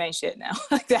ain't shit now.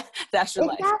 Like that's your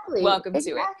life. Welcome to it.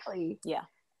 Exactly. Yeah.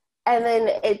 And then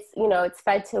it's, you know, it's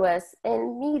fed to us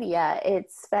in media.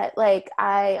 It's fed, like,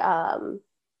 I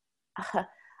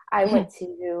went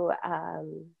to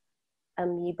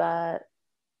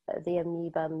the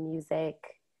Amoeba music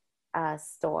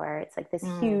store. It's like this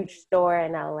huge store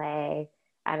in LA,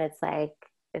 and it's like,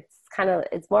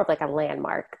 it's more of like a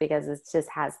landmark because it just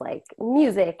has like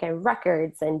music and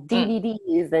records and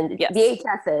DVDs and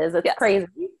VHSs. It's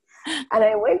crazy. And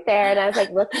I went there and I was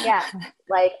like looking at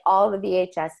like all the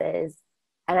VHSs,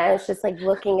 and I was just like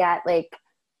looking at like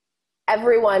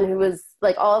everyone who was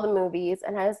like all the movies,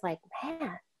 and I was like,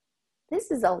 man,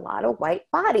 this is a lot of white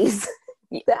bodies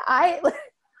that I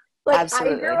I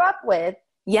grew up with.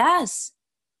 Yes.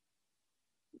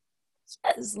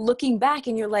 Looking back,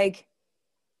 and you're like,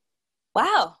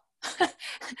 wow,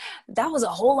 that was a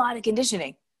whole lot of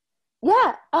conditioning.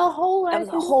 Yeah, a whole lot. That was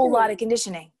a whole lot of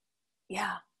conditioning.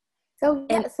 Yeah. So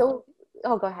yeah.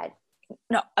 Oh, go ahead.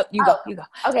 No, you go. You go.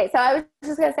 Okay, so I was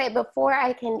just gonna say, before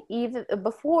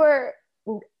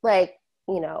like,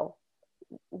 you know,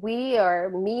 we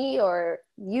or me or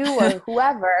you or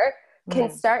whoever can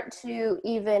start to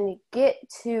even get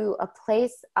to a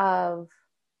place of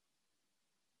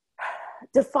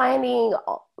defining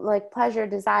like pleasure,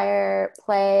 desire,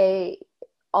 play,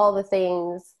 all the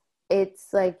things. It's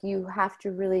like you have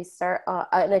to really start on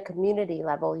a community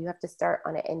level. You have to start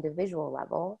on an individual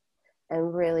level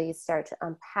and really start to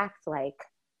unpack, like,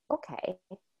 okay,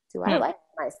 do I like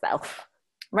myself?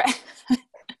 Right.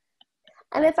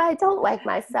 And if I don't like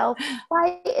myself,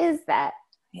 why is that?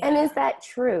 Yeah. And is that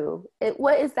true?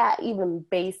 What is that even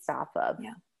based off of?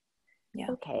 Yeah.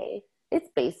 Yeah. Okay, it's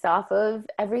based off of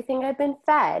everything I've been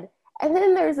fed. And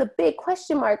then there's a big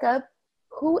question mark of,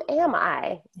 who am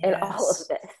I in all of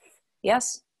this?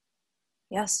 Yes.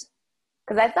 Yes.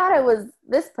 Because I thought I was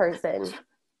this person,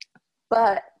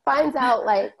 but finds out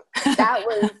like that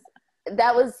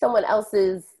was someone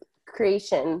else's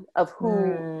creation of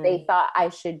who they thought I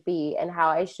should be and how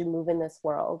I should move in this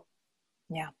world.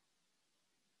 Yeah.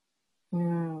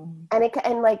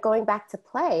 And like going back to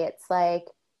play, it's like,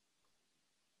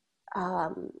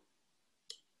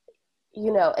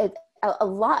 you know, a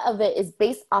lot of it is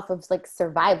based off of like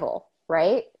survival,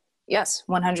 right? Yes,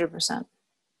 100%.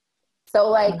 So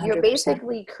like 100%. You're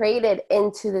basically created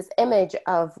into this image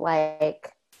of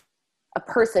like a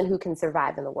person who can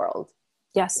survive in the world.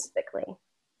 Yes. Basically.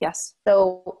 Yes.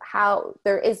 So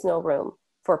there is no room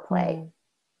for play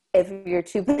if you're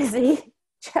too busy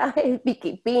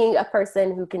being a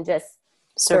person who can just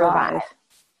survive.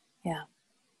 Yeah.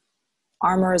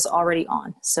 Armor is already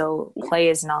on. So play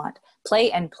is not.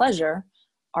 Play and pleasure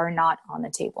are not on the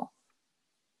table.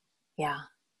 Yeah.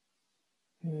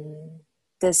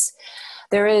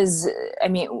 There is, I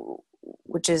mean,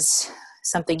 which is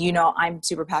something, you know, I'm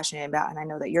super passionate about, and I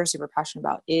know that you're super passionate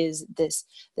about, is this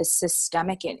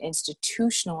systemic and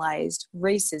institutionalized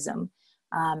racism,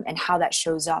 and how that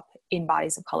shows up in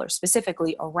bodies of color,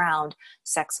 specifically around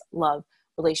sex, love,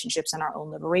 relationships, and our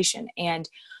own liberation. And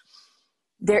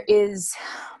there is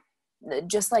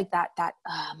just like that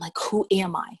like, who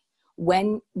am I?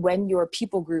 When your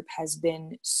people group has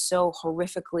been so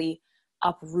horrifically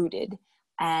uprooted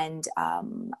and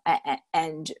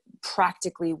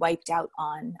practically wiped out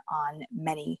on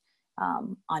many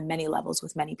levels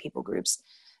with many people groups.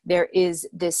 There is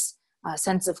this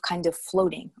sense of kind of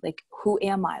floating, like, who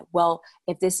am I? Well,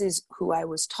 if this is who I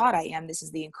was taught I am, this is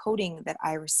the encoding that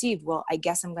I received, well, I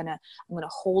guess I'm gonna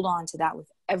hold on to that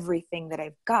with everything that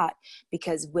I've got,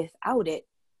 because without it,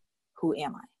 who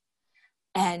am I?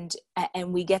 And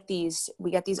we get these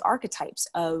archetypes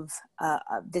of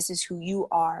this is who you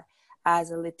are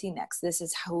as a Latinx, this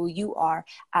is who you are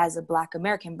as a Black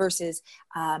American versus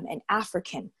an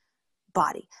African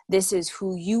body. This is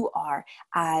who you are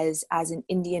as an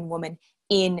Indian woman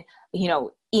in Canada,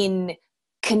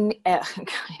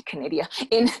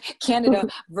 in Canada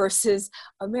versus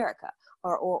America,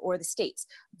 or the States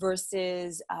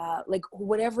versus like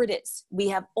whatever it is. We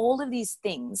have all of these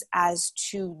things as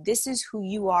to this is who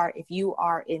you are if you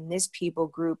are in this people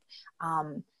group.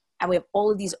 And we have all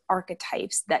of these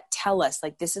archetypes that tell us,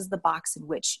 like, this is the box in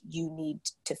which you need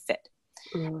to fit.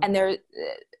 And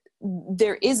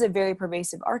there is a very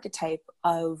pervasive archetype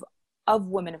of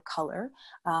women of color,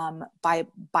 by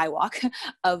BIWOC,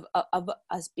 of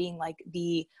us being like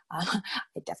the, I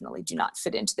definitely do not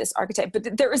fit into this archetype,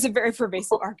 but there is a very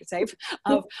pervasive archetype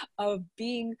of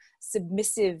being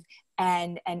submissive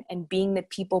and being the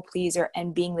people pleaser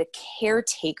and being the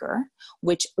caretaker,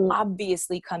 which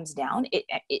obviously comes down.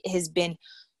 It has been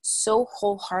so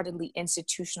wholeheartedly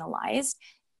institutionalized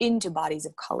into bodies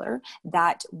of color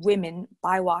that women,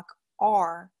 BIWOC,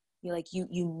 are, like, you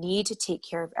need to take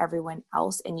care of everyone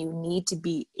else, and you need to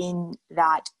be in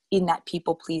that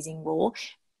people pleasing role.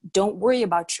 Don't worry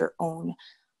about your own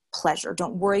pleasure.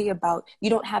 Don't worry about, you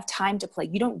don't have time to play.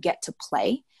 You don't get to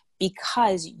play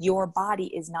because your body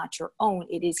is not your own.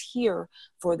 It is here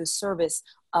for the service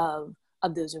of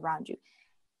those around you.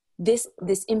 This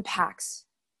impacts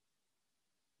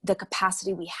the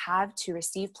capacity we have to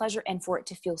receive pleasure, and for it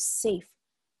to feel safe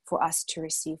for us to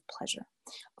receive pleasure,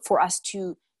 for us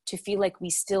to feel like we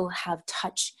still have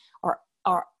touch, or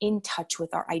are in touch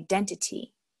with our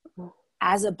identity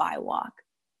as a BIWOC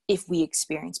if we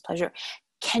experience pleasure.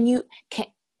 Can you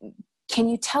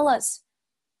tell us,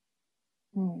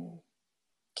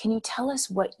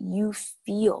 what you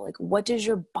feel? Like, what does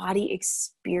your body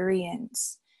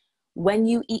experience when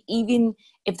you eat, even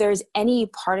if there's any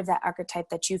part of that archetype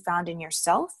that you found in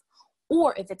yourself,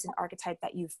 or if it's an archetype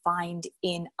that you find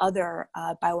in other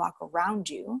BIWOC around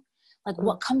you? Like,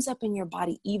 what comes up in your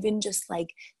body, even just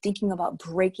like thinking about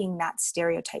breaking that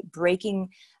stereotype, breaking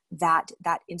that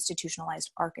institutionalized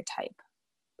archetype?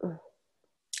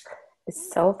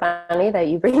 It's so funny that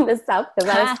you bring this up,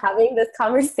 because I was having this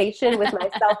conversation with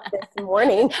myself this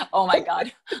morning. Oh my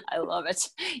God. I love it.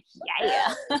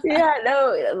 Yeah. Yeah,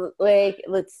 no, like,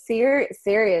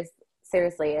 seriously.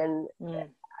 And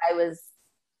I was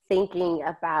thinking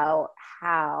about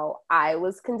how I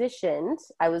was conditioned,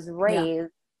 I was raised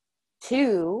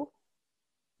to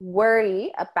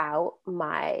worry about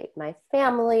my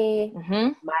family,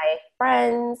 my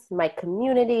friends, my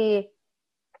community,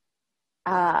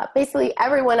 basically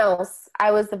everyone else. I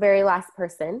was the very last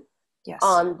person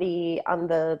on the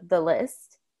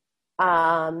list.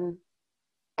 And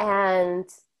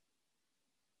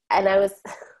I was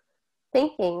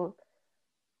thinking,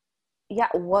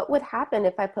 what would happen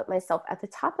if I put myself at the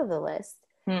top of the list?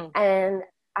 And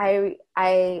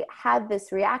I had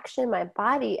this reaction in my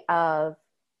body of,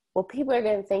 well, people are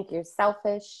going to think you're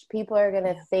selfish. People are going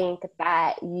to think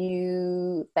that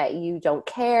you don't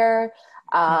care.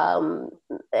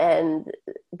 And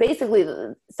basically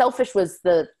selfish was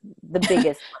the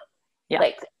biggest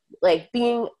one. Like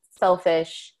being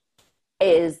selfish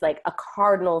is like a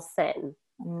cardinal sin.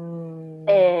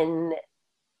 And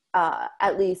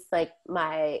at least like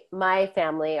my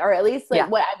family, or at least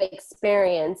like what I've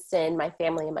experienced in my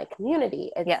family and my community.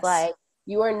 It's like,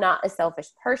 you are not a selfish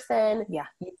person. You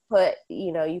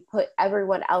put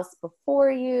everyone else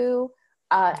before you.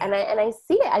 And I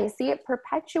see it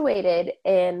perpetuated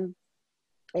in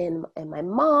my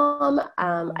mom.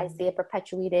 I see it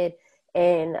perpetuated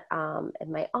in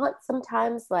my aunt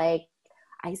sometimes. Like,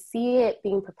 I see it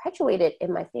being perpetuated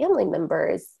in my family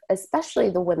members,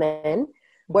 especially the women,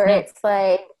 where it's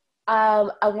like,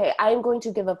 okay, I'm going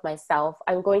to give of myself.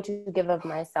 I'm going to give of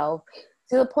myself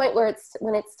to the point where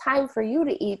when it's time for you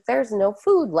to eat, there's no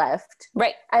food left.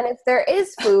 Right. And if there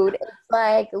is food, it's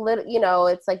like,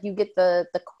 it's like you get the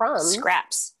crumbs.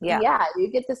 Scraps. Yeah, you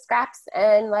get the scraps,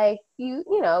 and like, you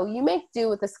make do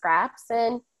with the scraps.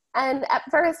 And at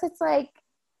first it's like,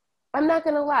 I'm not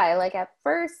going to lie. Like, at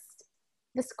first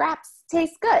the scraps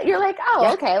taste good. You're like,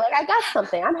 oh, okay. Like, I got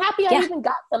something. I'm happy I even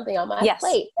got something on my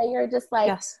plate. And you're just like,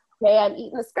 okay, I'm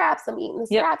eating the scraps.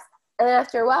 And then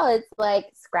after a while, it's like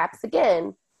scraps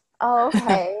again. Oh,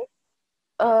 okay.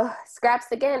 Scraps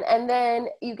again. And then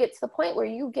you get to the point where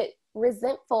you get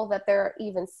resentful that they're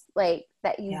even like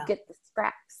that you get the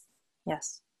scraps.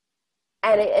 Yes.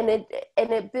 And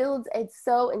it builds. It's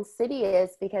so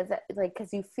insidious because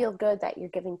you feel good that you're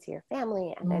giving to your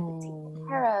family and they're taken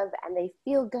care of and they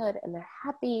feel good and they're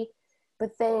happy.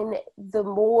 But then the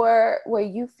more where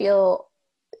you feel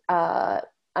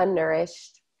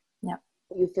unnourished,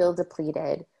 you feel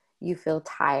depleted, you feel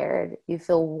tired, you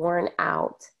feel worn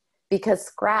out because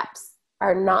scraps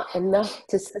are not enough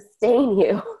to sustain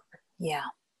you. Yeah.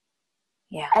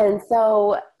 Yeah. And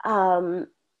so,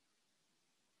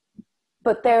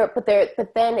 but then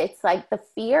it's like the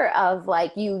fear of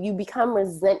like, you become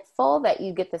resentful that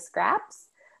you get the scraps,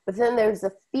 but then there's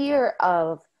the fear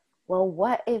of, well,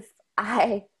 what if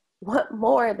I want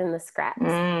more than the scraps?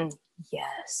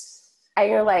 Yes. And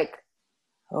you're like,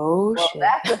 oh, well, shit.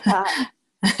 that's a thought.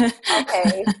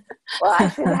 Okay. Well, I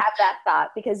shouldn't have that thought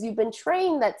because you've been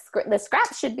trained that the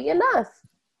scraps should be enough.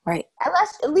 Right.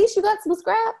 At least you got some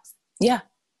scraps. Yeah.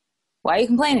 Why are you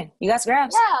complaining? You got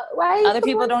scraps. Yeah. Why are you Other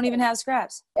people don't even have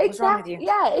scraps. What's wrong with you?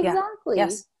 Yeah, exactly. Yeah.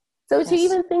 Yes. So to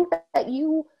even think that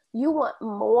you want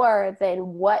more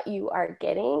than what you are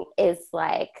getting is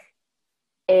like,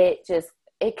 it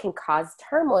can cause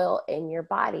turmoil in your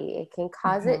body. It can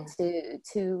cause it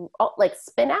to like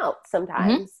spin out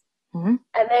sometimes. And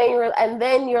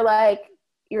then you're like,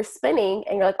 you're spinning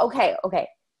and you're like, okay,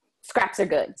 scraps are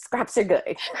good. Scraps are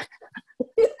good.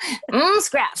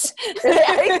 Scraps.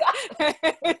 I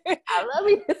love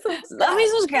me some scraps. Love me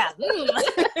some scraps.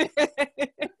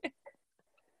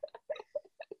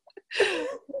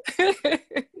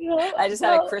 I just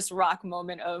had a Chris Rock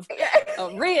moment of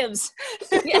ribs.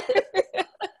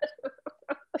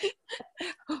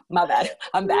 My bad.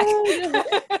 I'm back.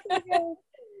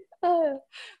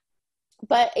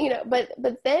 But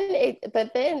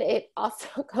then it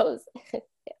also goes.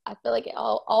 I feel like it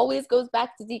always goes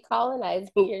back to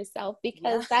decolonizing yourself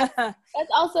because that's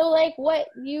also like what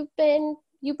you've been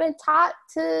taught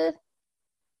to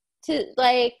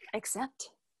like accept.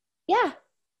 Yeah.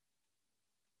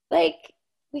 Like,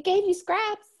 we gave you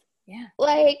scraps. Yeah.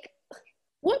 Like,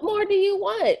 what more do you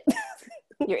want?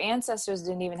 Your ancestors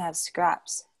didn't even have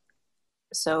scraps.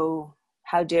 So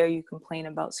how dare you complain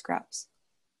about scraps?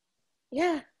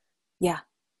 Yeah. Yeah.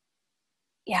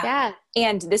 Yeah. Yeah.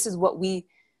 And this is what we,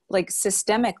 like,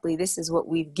 systemically, this is what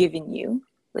we've given you.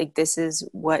 Like, this is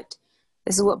what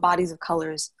bodies of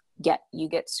colors get. You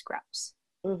get scraps.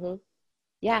 Mm-hmm.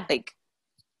 Yeah. Like.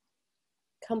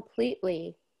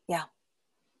 Completely. Yeah.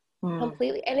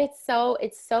 Completely. And it's so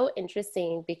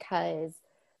interesting because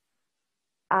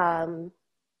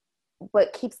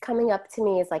what keeps coming up to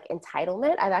me is like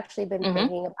entitlement. I've actually been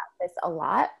thinking about this a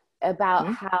lot,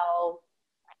 about how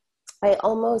I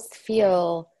almost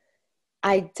feel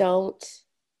I don't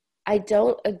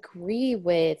agree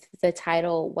with the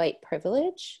title white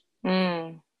privilege.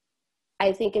 I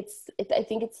think it's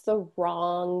the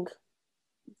wrong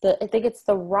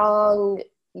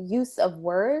use of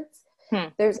words.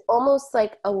 There's almost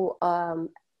like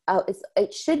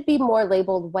it should be more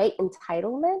labeled white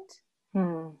entitlement,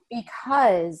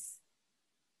 because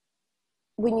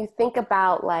when you think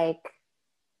about like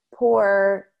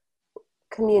poor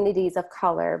communities of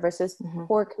color versus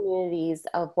poor communities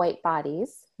of white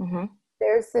bodies,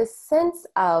 there's this sense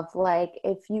of like,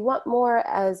 if you want more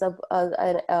as a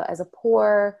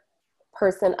poor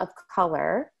person of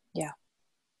color,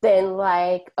 then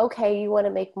like, okay, you want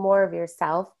to make more of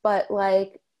yourself, but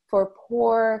like for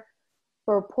poor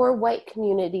white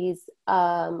communities,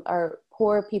 or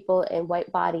poor people in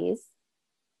white bodies,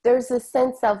 there's a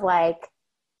sense of like,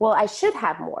 well, I should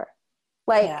have more.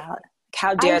 Like,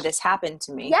 how dare this happen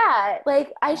to me? Yeah,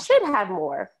 like I should have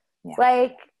more. Yeah.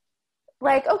 Like,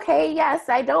 okay, yes,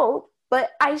 I don't,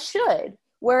 but I should.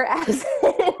 Whereas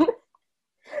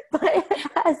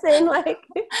in like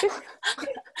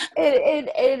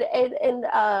in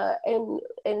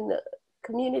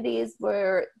communities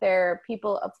where there are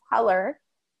people of color,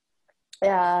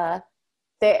 they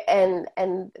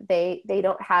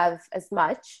don't have as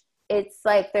much. It's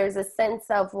like there's a sense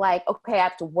of like, okay, I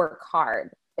have to work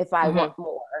hard if I want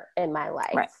more in my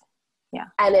life. Right. Yeah.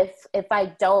 And if I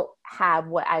don't have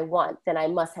what I want, then I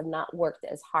must have not worked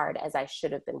as hard as I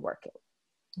should have been working.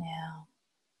 Yeah.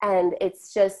 And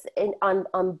it's just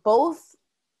on both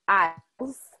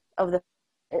sides of the,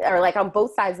 or like on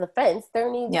both sides of the fence,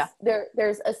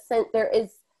 there's a sense, there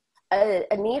is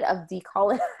a need of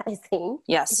decolonizing.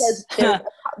 Yes. Because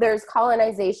there's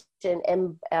colonization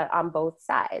on both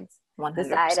sides. The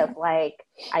side of like,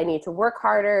 I need to work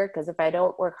harder because if I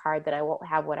don't work hard, then I won't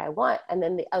have what I want. And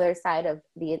then the other side of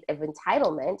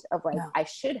entitlement of like, I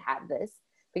should have this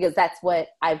because that's what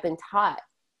I've been taught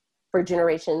for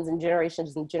generations and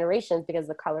generations and generations because of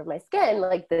the color of my skin.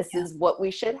 Like, this is what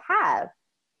we should have.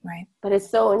 Right. But it's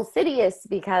so insidious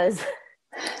because,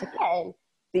 again,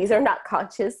 these are not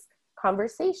conscious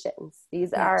conversations.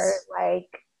 These are like,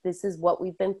 this is what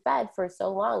we've been fed for so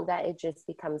long that it just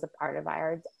becomes a part of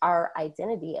our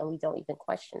identity and we don't even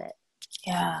question it.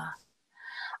 Yeah.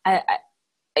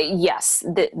 Yes.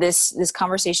 This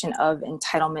conversation of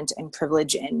entitlement and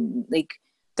privilege and like,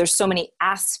 there's so many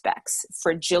aspects,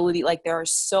 fragility, like there are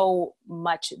so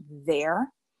much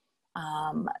there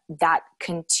that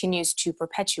continues to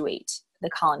perpetuate the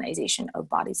colonization of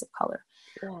bodies of color.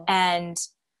 Yeah. And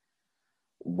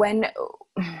when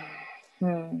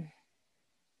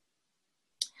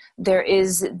there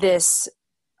is this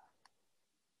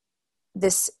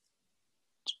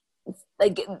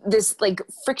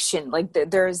friction, like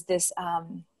there's this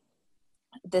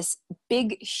this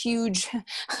big, huge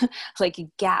like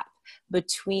gap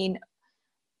between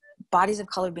bodies of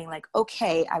color being like,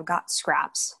 okay, I've got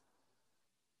scraps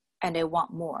and I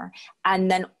want more. And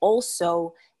then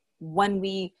also when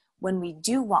we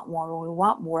do want more, when we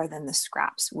want more than the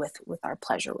scraps with our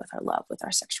pleasure, with our love, with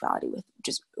our sexuality,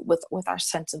 with our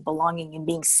sense of belonging and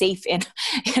being safe in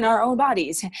our own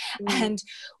bodies. And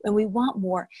when we want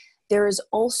more, there is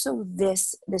also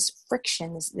this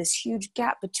friction, this huge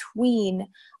gap between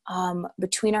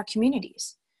our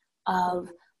communities of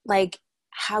like,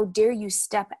 how dare you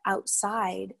step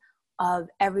outside of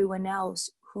everyone else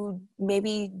who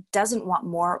maybe doesn't want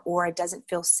more or it doesn't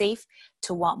feel safe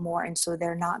to want more. And so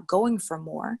they're not going for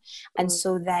more. And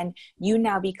so then you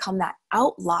now become that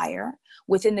outlier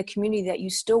within the community that you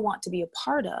still want to be a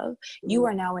part of. You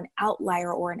are now an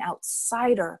outlier or an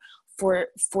outsider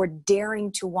for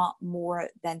daring to want more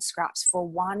than scraps, for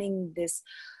wanting this,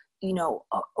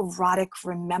 erotic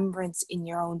remembrance in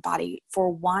your own body,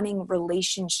 for wanting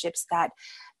relationships that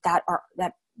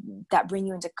bring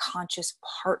you into conscious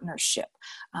partnership,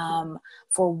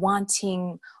 for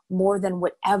wanting more than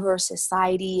whatever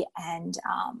society and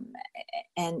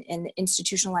the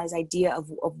institutionalized idea of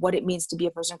what it means to be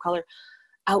a person of color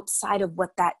outside of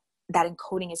what that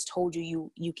encoding has told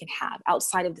you can have,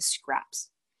 outside of the scraps.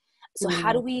 So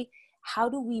how do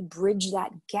we bridge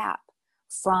that gap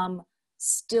from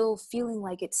still feeling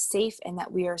like it's safe and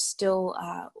that we are still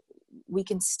we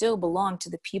can still belong to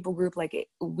the people group, like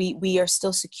we are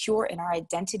still secure in our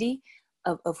identity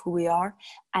of who we are,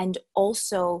 and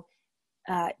also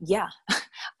I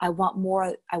want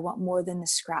more than the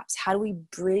scraps. How do we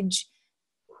bridge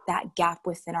that gap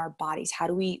within our bodies? How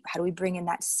do we bring in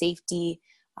that safety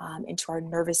into our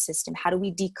nervous system? How do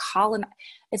we decolonize?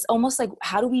 It's almost like,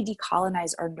 how do we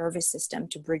decolonize our nervous system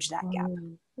to bridge that gap?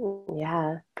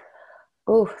 Yeah.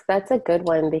 Ooh, that's a good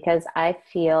one, because I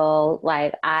feel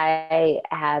like I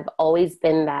have always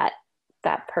been that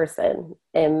person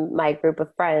in my group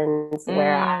of friends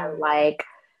where I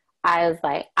was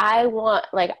like, I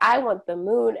want the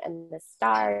moon and the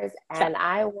stars, and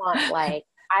I want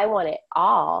it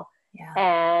all. Yeah.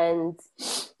 And,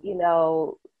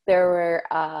 there were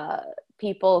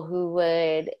people who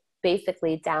would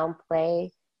basically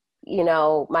downplay,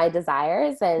 my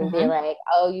desires and be like,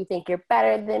 oh, you think you're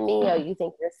better than me? Oh, you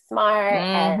think you're smart?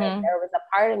 And there was a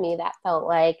part of me that felt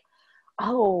like,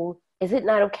 oh, is it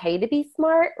not okay to be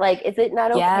smart? Like, is it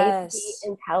not okay to be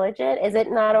intelligent? Is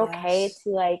it not okay to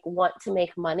like want to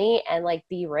make money and like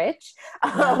be rich?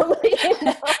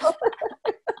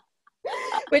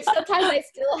 Which sometimes I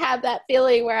still have that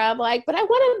feeling where I'm like, but I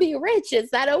want to be rich. Is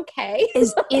that okay?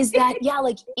 Is that, is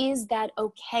that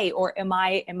okay? Or am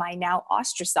I now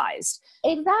ostracized?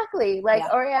 Exactly. Like,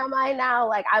 or am I now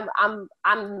like, I'm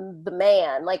the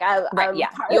man. Like I'm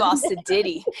you all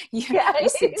Sadiddy. You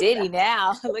Sadiddy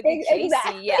now. Look at Casey.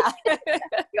 Exactly. Yeah.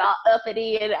 You're all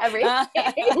uppity and everything.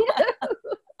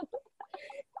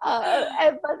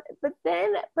 But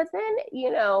then,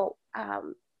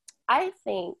 I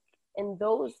think in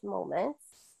those moments,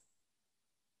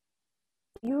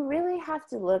 you really have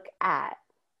to look at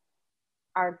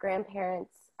our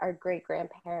grandparents, our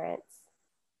great-grandparents,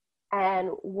 and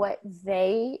what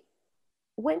they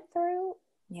went through.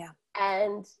 Yeah.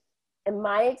 And in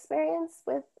my experience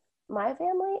with my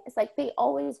family, it's like they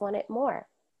always wanted more.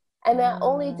 And not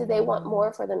only did they want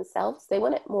more for themselves, they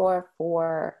wanted more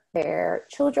for their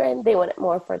children. They wanted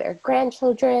more for their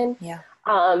grandchildren. Yeah.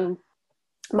 I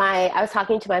was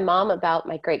talking to my mom about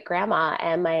my great grandma,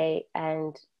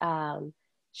 and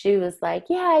she was like,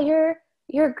 yeah,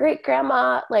 your great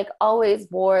grandma like always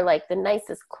wore like the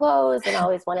nicest clothes and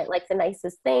always wanted like the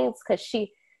nicest things because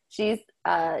she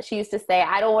used to say,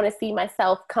 I don't want to see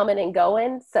myself coming and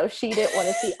going. So she didn't want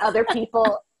to see other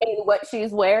people in what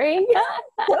she's wearing.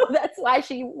 So that's why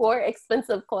she wore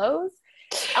expensive clothes.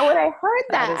 And when I heard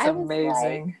that, is I was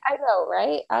amazing. like, I know,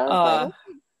 right? I was like,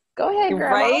 go ahead,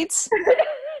 grandma. Right?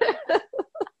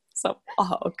 So,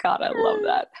 oh God, I love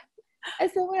that. And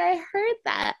so when I heard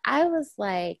that, I was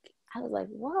like,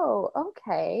 whoa,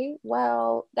 okay.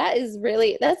 Well,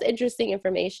 that's interesting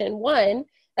information. One,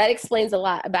 that explains a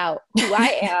lot about who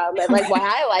I am and like why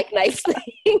I like nice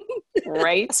things.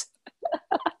 Right.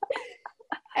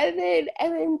 And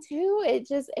then two,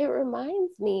 it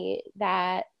reminds me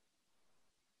that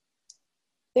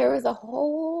there was a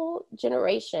whole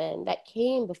generation that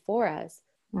came before us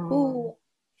who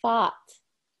fought.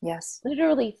 Yes.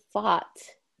 Literally fought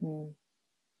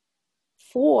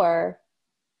for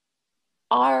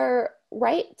our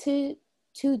right to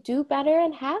do better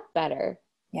and have better.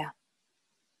 Yeah.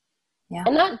 Yeah.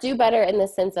 And not do better in the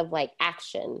sense of like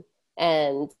action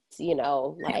and,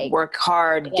 like work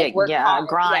hard, like work hard,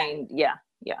 grind. Yeah.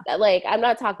 Like, I'm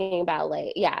not talking about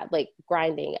like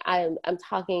grinding. I'm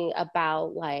talking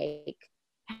about like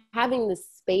having the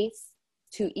space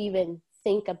to even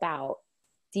think about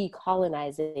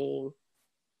decolonizing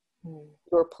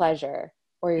your pleasure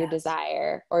or your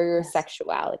desire or your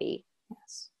sexuality.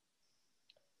 Yes.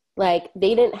 Like,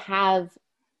 they didn't have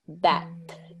that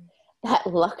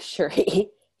luxury.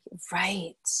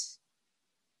 Right.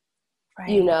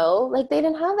 Like, they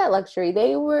didn't have that luxury.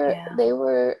 They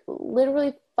were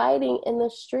literally fighting in the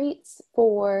streets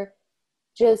for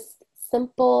just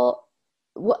simple,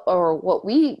 or what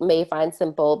we may find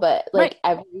simple, but like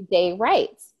everyday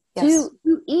rights. To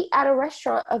eat at a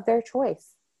restaurant of their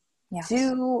choice. Yes.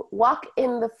 To walk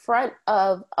in the front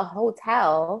of a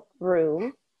hotel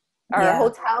room or a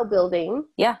hotel building.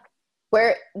 Yeah.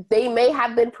 Where they may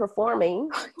have been performing.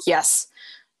 Yes.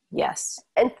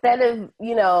 Instead of,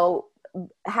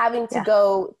 having to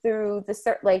go through the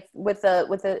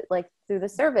through the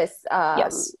service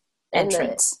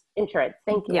entrance.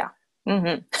 Thank you. Yeah.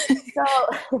 Mm-hmm.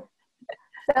 So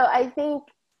I think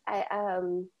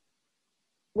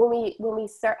when we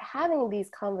start having these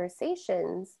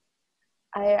conversations,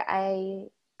 I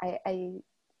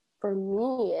for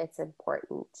me, it's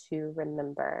important to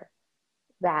remember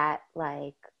that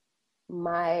like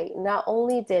not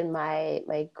only did my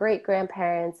great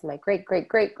grandparents, my great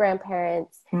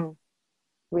grandparents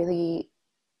really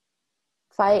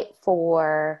fight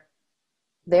for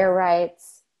their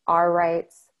rights, our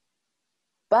rights,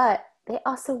 but they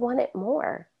also wanted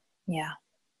more. Yeah.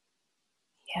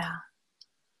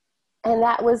 And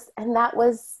that was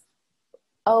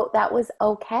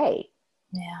okay.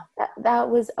 Yeah. That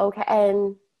was okay.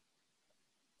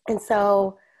 And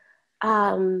so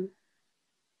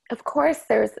of course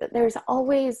there's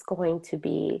always going to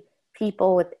be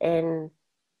people within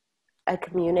a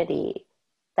community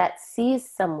that sees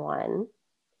someone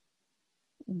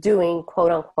doing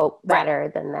quote unquote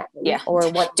better than that. Yeah. Or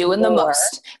what doing more. The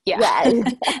most. Yeah. Yeah,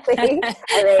 exactly. And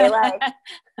they like,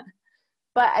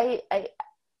 but I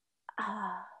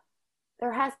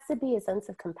there has to be a sense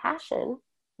of compassion.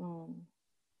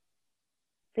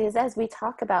 Because as we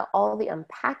talk about all the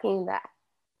unpacking that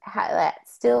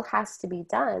still has to be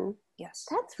done, yes,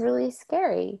 that's really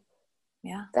scary.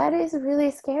 Yeah. That is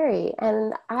really scary.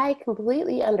 And I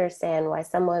completely understand why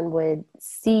someone would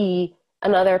see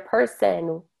another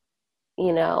person,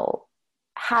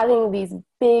 having these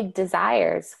big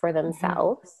desires for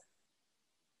themselves.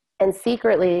 And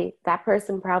secretly, that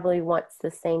person probably wants the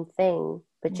same thing,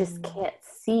 but just can't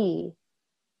see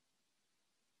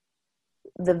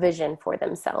the vision for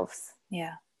themselves.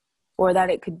 Yeah. Or that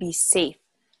it could be safe.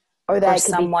 Or that it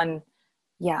could someone,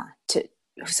 to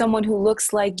someone who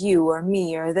looks like you or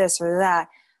me or this or that.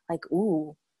 Like,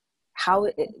 ooh,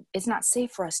 it's not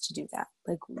safe for us to do that.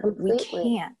 Like, completely.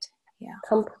 We can't. Yeah.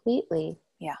 Completely.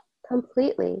 Yeah.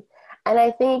 Completely. And I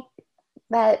think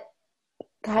that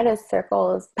kind of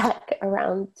circles back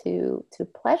around to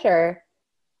pleasure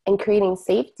and creating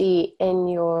safety in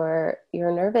your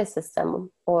nervous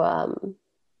system, or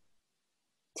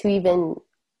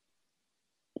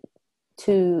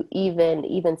to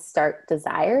even start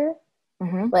desire,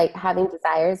 like having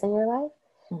desires in your life.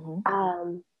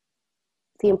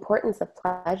 The importance of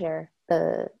pleasure,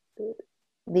 the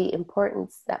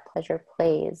importance that pleasure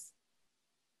plays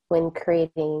when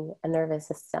creating a nervous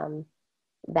system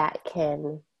that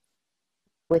can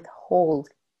withhold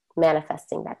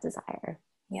manifesting that desire.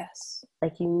 Yes.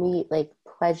 Like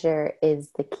pleasure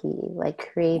is the key.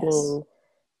 Like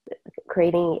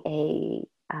creating a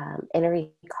inner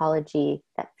ecology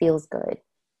that feels good,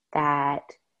 that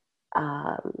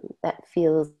that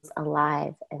feels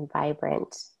alive and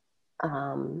vibrant,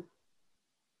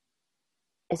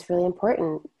 is really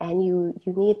important. And you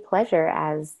need pleasure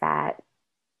as that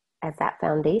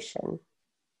foundation.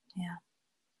 Yeah.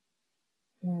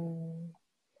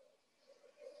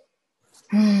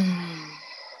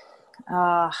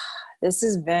 This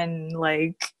has been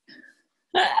like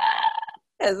this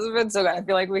has been so good. I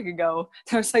feel like we could go.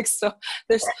 There's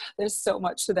so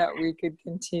much that we could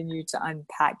continue to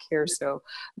unpack here. So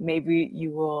maybe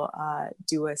you will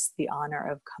do us the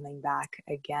honor of coming back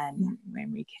again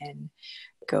when we can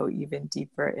go even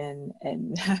deeper in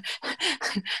and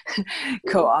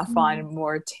go off on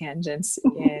more tangents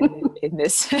in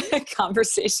this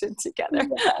conversation together.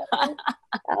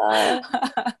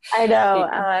 I know.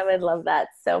 I would love that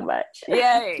so much.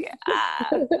 Yay.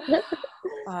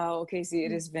 Oh, Casey,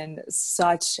 it has been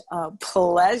such a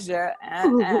pleasure.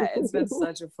 It's been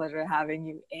such a pleasure having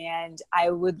you. And I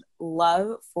would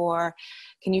love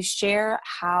can you share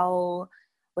how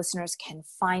listeners can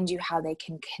find you, how they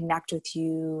can connect with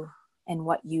you, and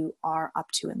what you are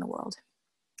up to in the world?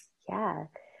 Yeah.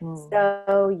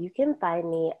 So you can find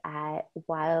me at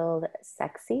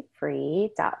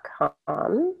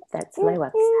wildsexyfree.com. That's my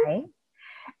website.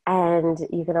 And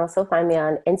you can also find me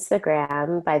on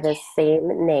Instagram by the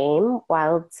same name,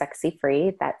 Wild Sexy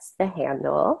Free. That's the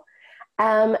handle.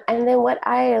 And then what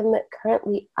I am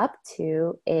currently up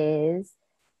to is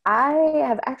I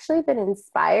have actually been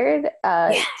inspired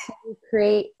to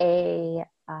create an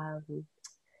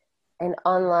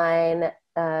online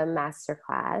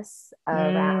masterclass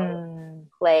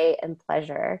around play and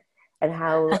pleasure, and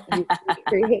how you can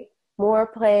create more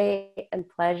play and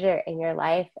pleasure in your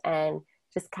life, and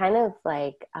just kind of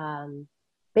like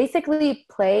basically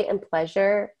play and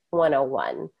pleasure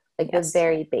 101, like the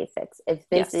very basics. If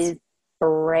this is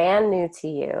brand new to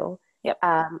you,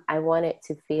 I want it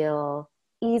to feel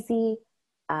easy,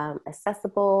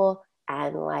 accessible,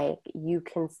 and like you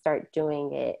can start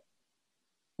doing it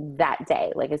that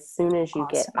day, like as soon as you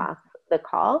get off the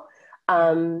call.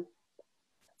 So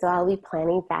I'll be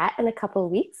planning that in a couple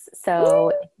of weeks.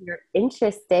 So if you're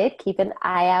interested, keep an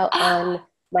eye out on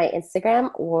my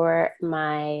Instagram or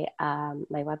my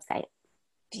my website.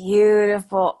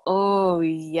 Beautiful. Oh,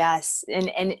 yes.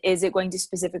 And is it going to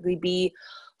specifically be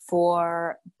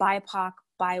for BIPOC,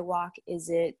 BIWOC? Is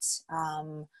it,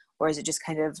 or is it just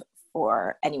kind of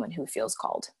for anyone who feels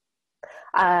called?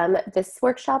 This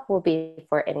workshop will be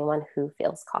for anyone who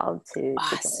feels called to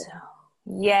join.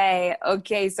 Yay.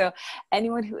 Okay. So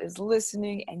anyone who is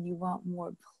listening and you want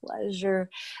more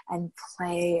pleasure and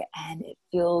play, and it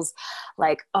feels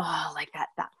like, like that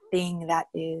thing that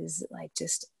is like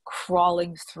just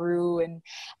crawling through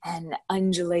and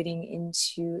undulating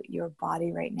into your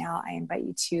body right now, I invite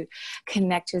you to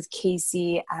connect with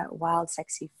Casey at Wild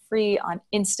Sexy Free on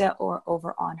Insta or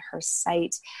over on her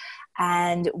site.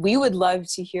 And we would love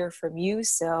to hear from you.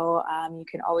 So you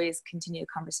can always continue the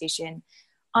conversation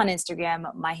on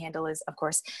Instagram. My handle is, of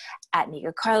course, at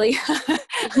Nika Carly.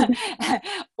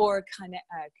 Or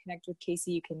connect with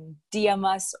Casey. You can DM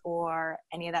us or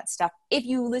any of that stuff. If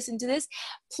you listen to this,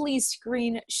 please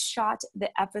screenshot the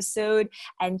episode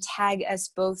and tag us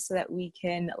both so that we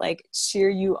can like cheer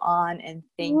you on and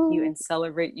thank you and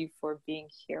celebrate you for being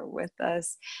here with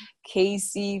us.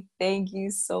 Casey, thank you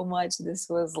so much. This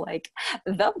was like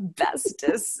the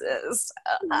bestest.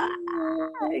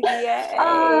 Yay.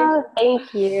 Oh,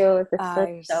 thank you. This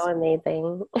was so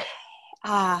amazing.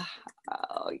 Oh,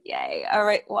 yay. All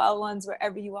right, wild ones,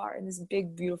 wherever you are in this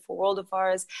big, beautiful world of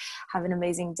ours, have an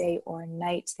amazing day or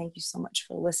night. Thank you so much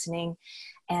for listening.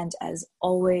 And as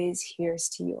always, here's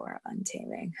to your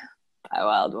untaming. Bye,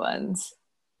 wild ones.